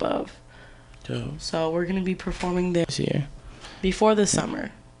Rise Above." Dope. So we're gonna be performing there This year. before the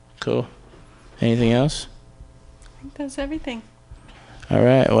summer. Cool. Anything else? I think that's everything. All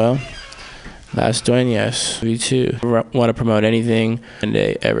right. Well, Las Dueñas. We too want to promote anything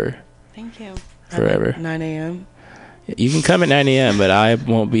Monday ever, Thank you. forever. 9 a.m. You can come at 9 a.m., but I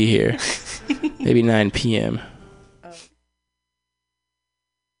won't be here. Maybe 9 p.m.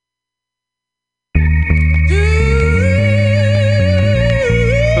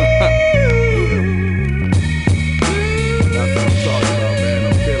 That's what I'm talking about, man.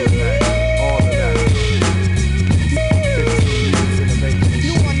 I'm feeling that. All of that. 15 years in the making.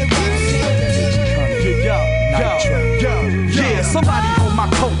 Yeah, somebody hold my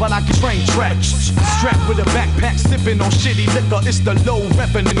coat while I get train tracks. Strapped with a backpack, sipping on shitty liquor. It's the low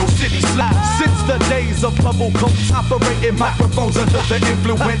revenue city slide. Since the days of bubble coats, operating microphones under the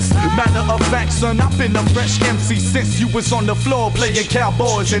influence. Matter of fact, son, I've been a fresh MC since you was on the floor playing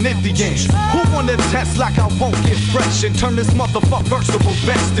cowboys and Indians. Who wanna test like I won't get fresh and turn this motherfucker versatile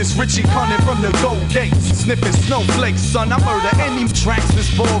vest? This Richie Cunning from the Gold Gates, sniffing snowflakes, son. I murder any tracks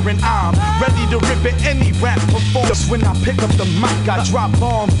that's boring. I'm ready to rip at any rap performance. When I pick up the mic, I drop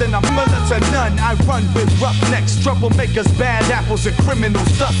bombs, then I'm similar to none. I run with roughnecks, troublemakers, badass rappers and criminal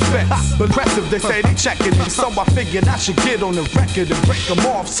suspects. But aggressive, they say they checking me, so I figured I should get on the record and break them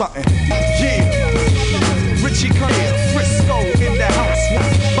off something. Yeah, Richie come here, Frisco in the house.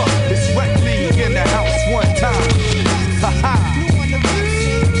 It's Rec League in the house one time. Ha ha.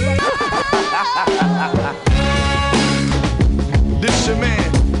 This your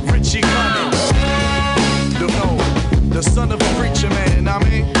man, Richie Cunning. The son of a preacher man, I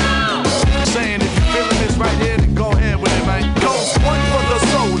mean. Saying if you feeling this right here, then go ahead with it, man. Goes 1 for the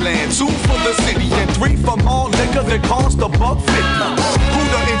soul land, 2 for the city, and 3 from all liquor that cost $1.50. Who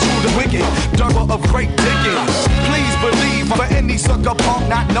the intruder wicked, durber of great digging. Please believe for any sucker punk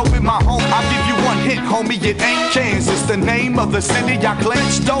not knowing my home, I'll give you one hit, homie, it ain't Kansas. The name of the city I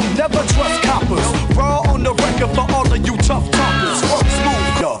clench, don't never trust coppers. Raw on the record for all of you tough talkers. Fuck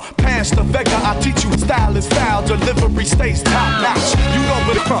smooth, yo. Pass the Vega, I teach you style is foul, delivery stays top notch. You know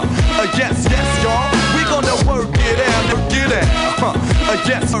what it yes, yes, y'all. We gonna work it out,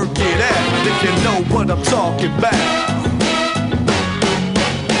 yes, work it out. If you know what I'm talking about.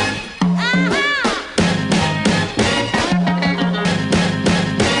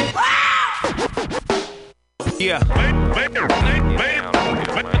 Yeah.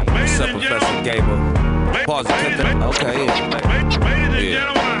 What's up, Professor Gable? Pause it, cut that. Okay, yeah.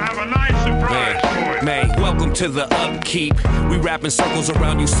 Man, welcome to the upkeep. We rapping circles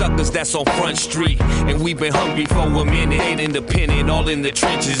around you suckers that's on Front Street. And we've been hungry for a minute. Ain't independent, all in the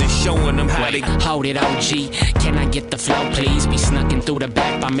trenches and showing them how they hold it, OG. Can I get the flow, please? Be snucking through the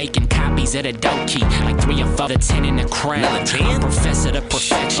back by making copies of the dope key. Like 3 or 4 to 10 in the crown. I'm professor to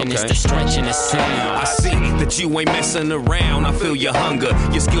perfection, it's the stretch and the sound. I see that you ain't messing around. I feel your hunger.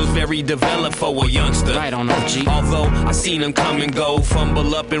 Your skills very developed for a youngster. Right on, OG. Although I seen them come and go,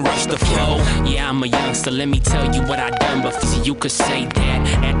 fumble up and rush the flow. Yeah, I'm a youngster, let me tell you what I done before. You could say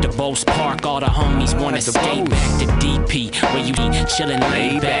that at the Bose Park, all the homies wanna skate back to DP, where you be chillin'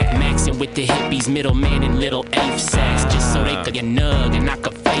 laid back, maxing with the hippies, middleman and little eighth sacks, just so they could get nug and I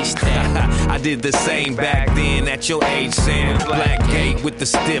could face that. I did the same back then at your age, Sam. Blackgate with the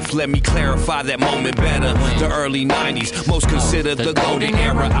stiff, let me clarify that moment better. The early 90s, most considered the golden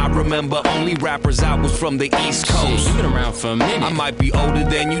era. I remember only rappers out was from the East Coast. You been around for a minute. I might be older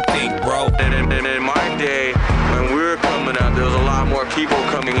than you think, bro. And in my day, when we were coming up, there was a lot more people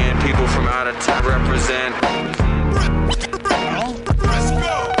coming in, people from out of town represent.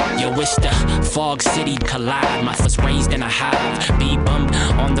 Yo, it's the Fog City Collide. My was raised in a hive. Be bummed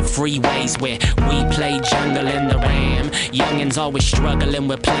on the freeways where we play jungle in the Ram. Youngins always struggling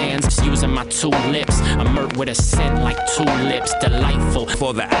with plans. Using my 2 lips. I'm murked with a scent like tulips. Delightful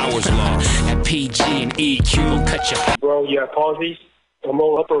for the hours lost. At PG and EQ, cut your. Bro, you got pauses? I'm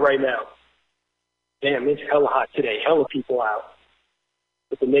all upper right now. Damn, it's hella hot today. Hella people out.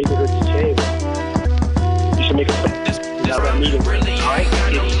 But the neighborhood's changed. You should make a meeting. Alright?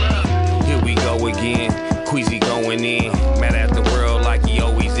 Here we go again. Queasy going in. Mad at the world like he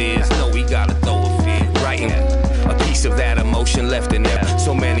always is. No, we gotta throw a fit. Writing a piece of that emotion left in there.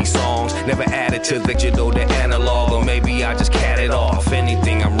 So many songs never added to the digital, the analog. Or maybe I just cat it off.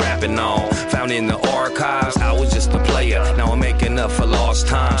 Anything I'm rapping on. Found in the archives, I was just a player. Now I'm making up for lost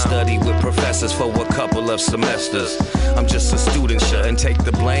time. Studied with professors for a couple of semesters. I'm just a student, shouldn't take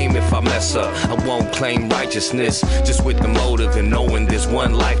the blame if I mess up. I won't claim righteousness, just with the motive and knowing there's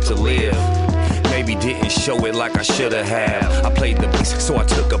one life to live. Maybe didn't show it like I should've have. I played the beats, so I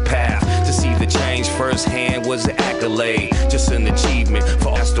took a path. To see the change firsthand was an accolade. Just an achievement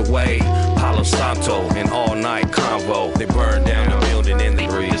for us to way. Palo Santo and all night convo. They burned down the building in the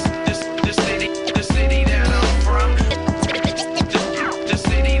breeze. The city that I'm from. The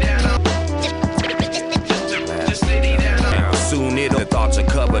city that I'm soon the thoughts are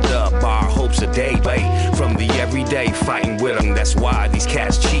covered up by our hopes a day. From the everyday fighting with them. That's why these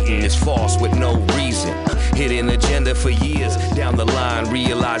cats cheating is false with no reason. Hidden agenda for years down the line,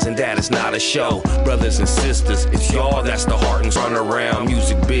 realizing that it's not a show. Brothers and sisters, it's y'all that's the heart and run around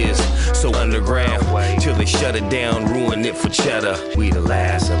music biz. So underground, till they shut it down, ruin it for cheddar. We the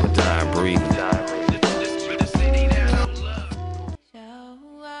last of a dying breed.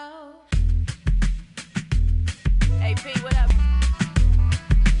 Hey P, what up?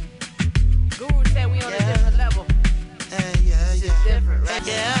 Guru said we on a different level. Different, right?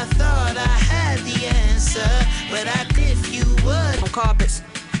 Yeah, I thought I had the answer, but I if you would. On carpets,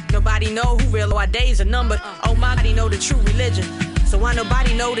 nobody know who real, our days are numbered. Oh, my body know the true religion. So why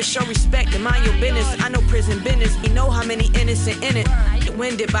nobody know to show respect and mind your business? I know prison business, you know how many innocent in it. Get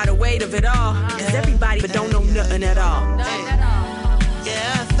winded by the weight of it all. Cause everybody but don't know nothing at all.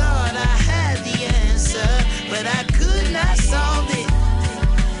 Yeah, I thought I had the answer, but I could not solve it.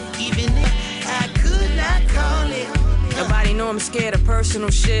 Even if I could not call it. Nobody know I'm scared of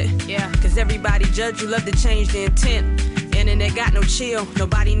personal shit. Yeah, cause everybody judge you, love to change the intent. Internet got no chill.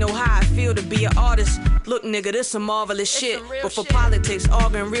 Nobody know how I feel to be an artist. Look, nigga, this some marvelous shit. But for politics,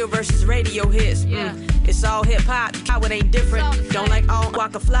 organ real versus radio hits. It's all hip hop. How it ain't different. Don't like all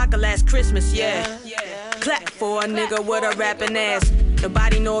Waka Flocka last Christmas. Yeah. Clap for a nigga with a rapping ass.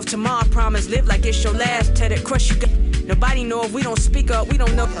 Nobody know if tomorrow promise live like it's your last. Tell it crush you. Nobody know if we don't speak up. We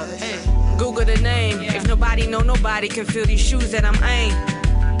don't know. Google the name. If nobody know, nobody can feel these shoes that I'm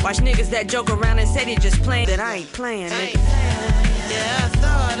aimed. Watch niggas that joke around and say they just playing. That I ain't playing, nigga. Yeah, I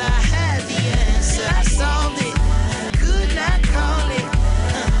thought I had the answer. I solved it, could not call it.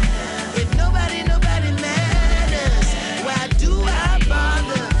 If nobody matters, why do I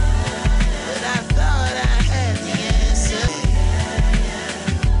bother? But I thought I had the answer.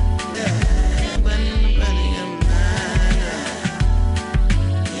 Nobody matter.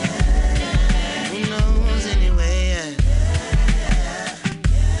 Who knows anyway?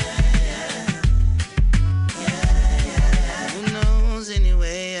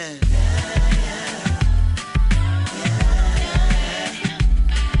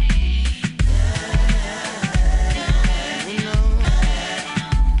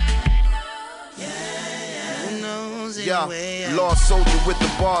 Yeah, lost soldier with the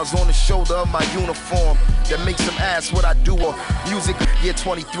bars on the shoulder of my uniform. That makes them ask what I do or music. Year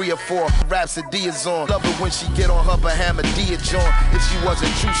 23 or 4, Rhapsody is on. Love her when she get on her Bahamadia John. If she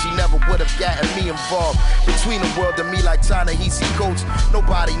wasn't true, she never would have gotten me involved. Between the world and me like Ta-Nehisi Coates.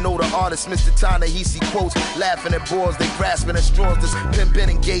 Nobody know the artist, Mr. Ta-Nehisi quotes. Laughing at boys, they grasping at straws. This pimp been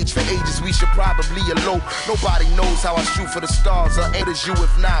engaged for ages, we should probably elope. Nobody knows how I shoot for the stars, or ain't as you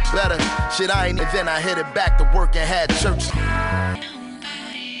if not better. Shit, I ain't, and then I headed back to work and had church.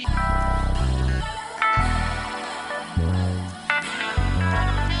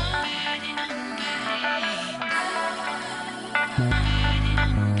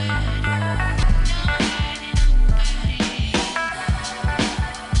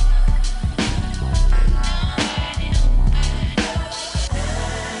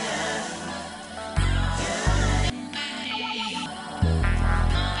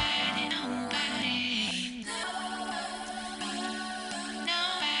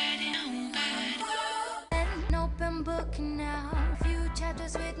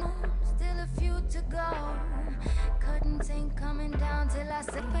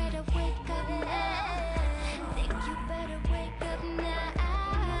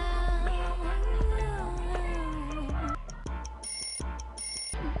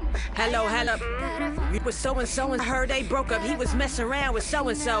 Hello, you was so-and-so and heard they broke up. He was messing around with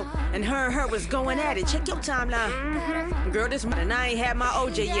so-and-so and her was going at it. Check your timeline. Girl, this and I ain't had my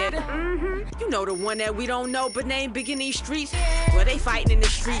OJ yet. You know the one that we don't know but name big in these streets. Well, they fighting in the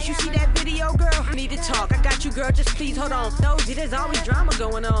streets. You see that video, girl? I need to talk. I got you, girl. Just please hold on. Nosy, there's always drama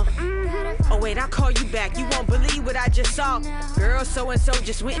going on. Oh, wait, I'll call you back. You won't believe what I just saw. Girl, so-and-so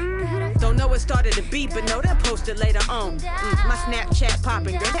just went. Don't know what started the beat, but know that posted later on. My Snapchat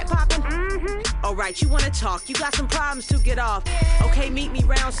popping, girl. That popping? Alright, you wanna talk. You got some problems to get off. Okay, meet me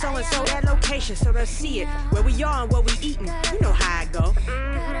round so-and-so. That location, so they'll see it. Where we are and what we eating. You know how I go.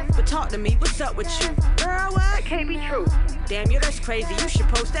 But talk to me, what's up with you? Girl, what? That can't be true. Damn, yeah, that's crazy. You should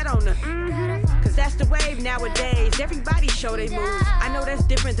post that on the cause that's the wave nowadays. Everybody show they moves. I know that's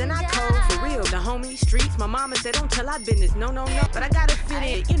different than I code. For real, the homie streets. My mama said don't tell our business. No, no, no. But I gotta fit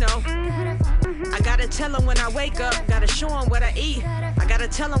in, you know. I gotta tell them when I wake up. Gotta show them what I eat. I gotta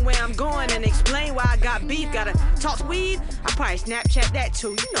tell them where I'm going and explain why I got beef. Gotta talk weed. I probably Snapchat that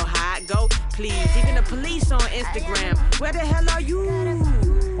too. You know how I go. Please, even the police on Instagram. Where the hell are you?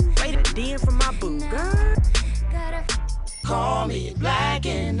 Wait a DM from my boo, girl. Call me black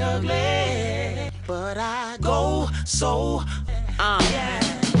and ugly, but I go so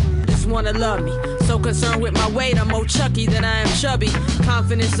just wanna love me. So concerned with my weight, I'm more chucky than I am chubby.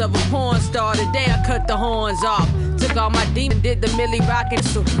 Confidence of a porn star. Today I cut the horns off. Took all my demon, did the Millie rockin'.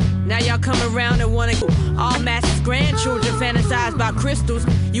 So now y'all come around and wanna go. All masters, grandchildren fantasize about crystals.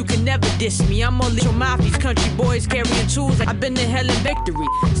 You can never diss me. I'm on little mouth. These country boys carrying tools. I've been to hell in victory.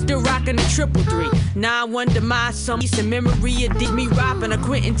 Still rockin' the 333. 9-1 demise, some piece of memory of me rapping a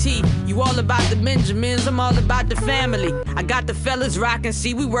Quentin T. You all about the Benjamins, I'm all about the family. I got the fellas rockin',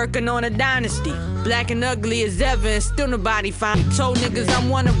 see we working on a dynasty. Black and ugly as ever, and still nobody find me. Told niggas I'm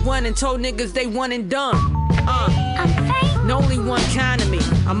one of one, and told niggas they one and done. No only one kind of me.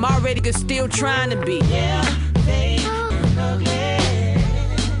 I'm already good, still trying to be. Yeah, they ugly,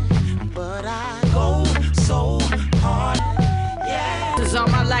 but I go so hard. Yeah. Cause all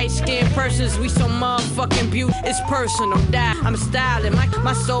my light skinned persons, we so motherfucking beautiful. It's personal, die. I'm styling,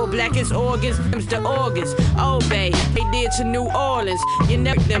 my soul black as organs. The organs, oh babe, they did to New Orleans. You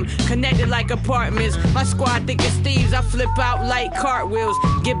never them connected like apartments. My squad think it's thieves. I flip out like cartwheels.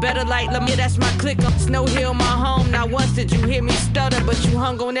 Get better like Lamia, that's my click. Snow Hill, my home. Not once did you hear me stutter, but you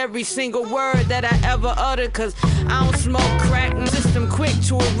hung on every single word that I ever uttered. Cause I don't smoke crack, my system quick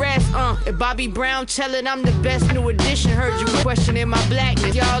to arrest. If Bobby Brown tellin' I'm the best new edition, heard you questioning my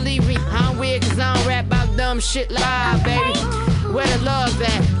blackness. Y'all leave me, I'm weird cause I don't rap about dumb shit live, baby. Where the love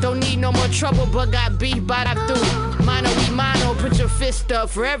at? Don't need no more trouble, but got beef by that through. Mono, put your fist up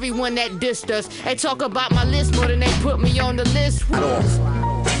for everyone that dissed us. They talk about my list more than they put me on the list.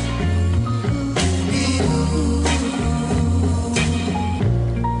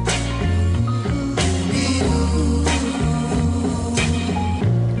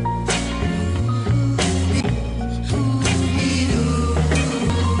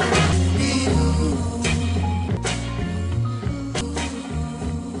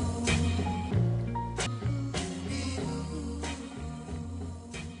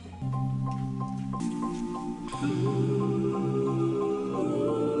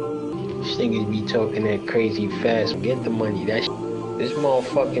 Niggas be talking that crazy fast. Get the money. This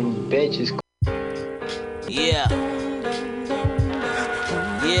motherfucking bitch is. Yeah.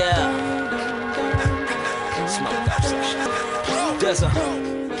 Yeah. Smoke up some shit. There's a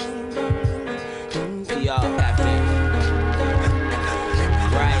PR happening.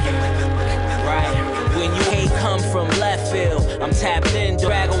 Right. When you hate come from left field, I'm tapped in,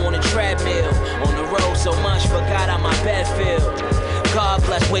 drag on a treadmill. On the road so much, forgot how my bed feel. God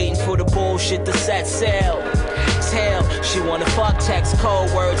bless, waiting for the bullshit to set sail. Tell, she wanna fuck, text, cold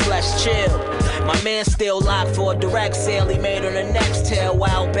words, let's chill. My man still locked for a direct sale. He made her the next tail.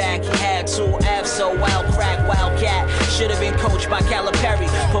 While back, he had 2 F's, so wild crack, wildcat. Should've been coached by Calipari.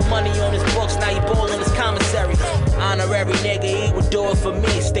 Put money on his books, now he ballin' his commissary. Honorary nigga, he would do it for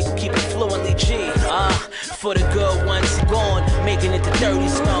me. Stick, keep it fluently G. For the good ones gone, making it to 30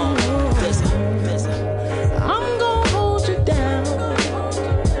 stone. I'm gon' hold you down.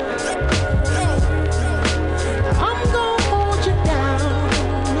 I'm gon' hold you down.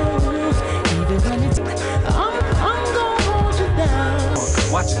 Even when it's I'm gon' hold you down.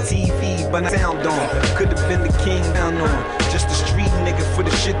 Watching TV, but I sound on. Could've been the king down on. Just a street nigga for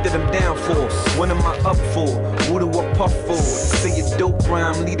the shit that I'm down for. What am I up for? What do I puff for? Say a dope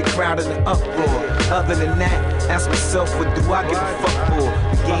rhyme, lead the crowd in an uproar. Other than that, ask myself, what do I give a fuck for?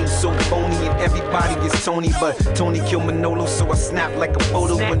 The game's so phony and everybody is Tony, but Tony killed Manolo, so I snap like a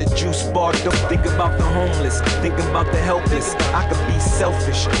photo when the juice bar. Don't think about the homeless, think about the helpless. I could be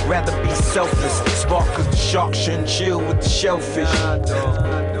selfish, rather be selfless. Spark cause the shark shouldn't chill with the shellfish.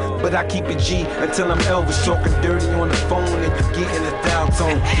 But I keep it G until I'm Elvis, talking dirty on the phone and you get in the dial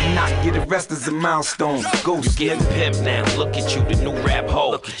tone. Do not get arrested as a milestone. Ghost. You getting pimp now, look at you, the new rap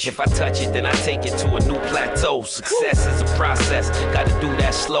hoe. If I touch it, then I take it to a new plateau. Success is a process, gotta do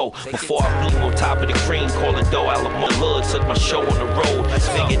that slow. Before I bloom on top of the cream, call it dough Alamo Hood. Took my show on the road,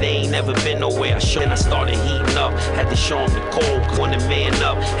 figured they ain't never been nowhere. I showed and I started heating up, had to show them the cold. When the man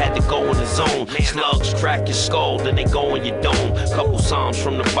up, had to go in the zone. Slugs crack your skull, then they go in your dome. Couple psalms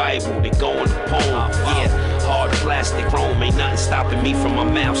from the Bible, they go in the poem. Yeah, hard plastic chrome, ain't nothing stopping me from my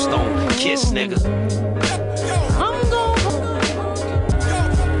milestone. Kiss, nigga. I'm gon'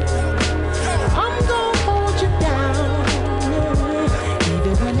 hold you down.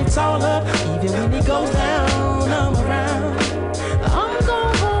 Even when it's all up, even when it goes down, I'm around. I'm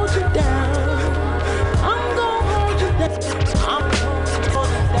gon' hold you down. I'm gon' hold you down. I'm gon' hold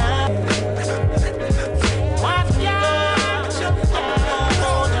you down. Watch out, I'm gon'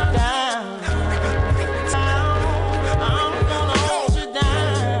 hold you down. I'm gonna hold you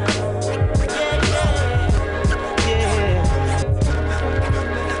down.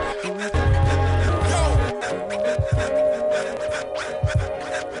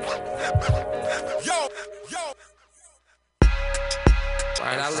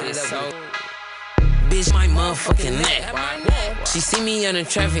 Bitch, my motherfucking neck. She see me on the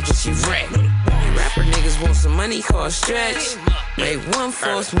traffic and she wreck. Rapper niggas want some money, call stretch. Make one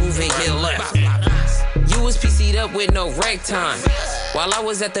false move and get left. You was PC'd up with no rec time, while I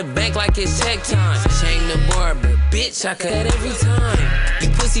was at the bank like it's check time. Chain the bar, but bitch, I cut every time. You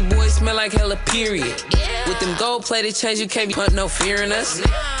pussy boys smell like hella, period. With them gold plated chains, you can't be put no fear in us.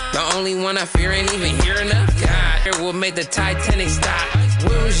 The only one I fear ain't even here enough. God, it will make the Titanic stop.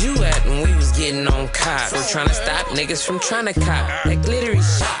 Where was you at when we was getting on cops? We're trying to stop niggas from trying to cop that glittery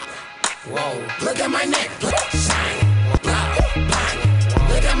shit. Whoa, look at my neck, shine,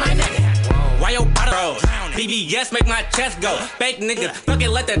 look at my neck. Why your bottle? BBS make my chest go. Fake niggas, fuck it,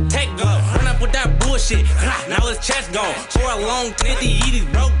 let the tech go. Run up with that bullshit, now his chest gone. For a long 50, these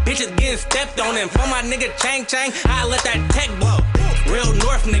broke bitches getting stepped on. And for my nigga Chang Chang, I let that tech blow. Real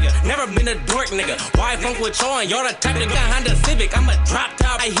North nigga, never been a dork nigga. Why funk with y'all and y'all the type to get behind the Civic? I'm a drop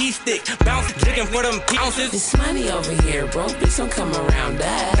top, a heat stick, bounce jigging for them pounces. It's money over here, bro. Bitch, don't come around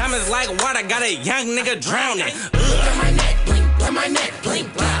that. Diamonds like water, got a young nigga drowning. Look at my neck, blink, look at my neck,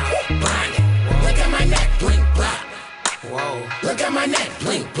 blink, blah, blinding. Look at my neck, blink, blah. Whoa. Look at my neck,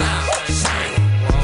 blink, blah, shine.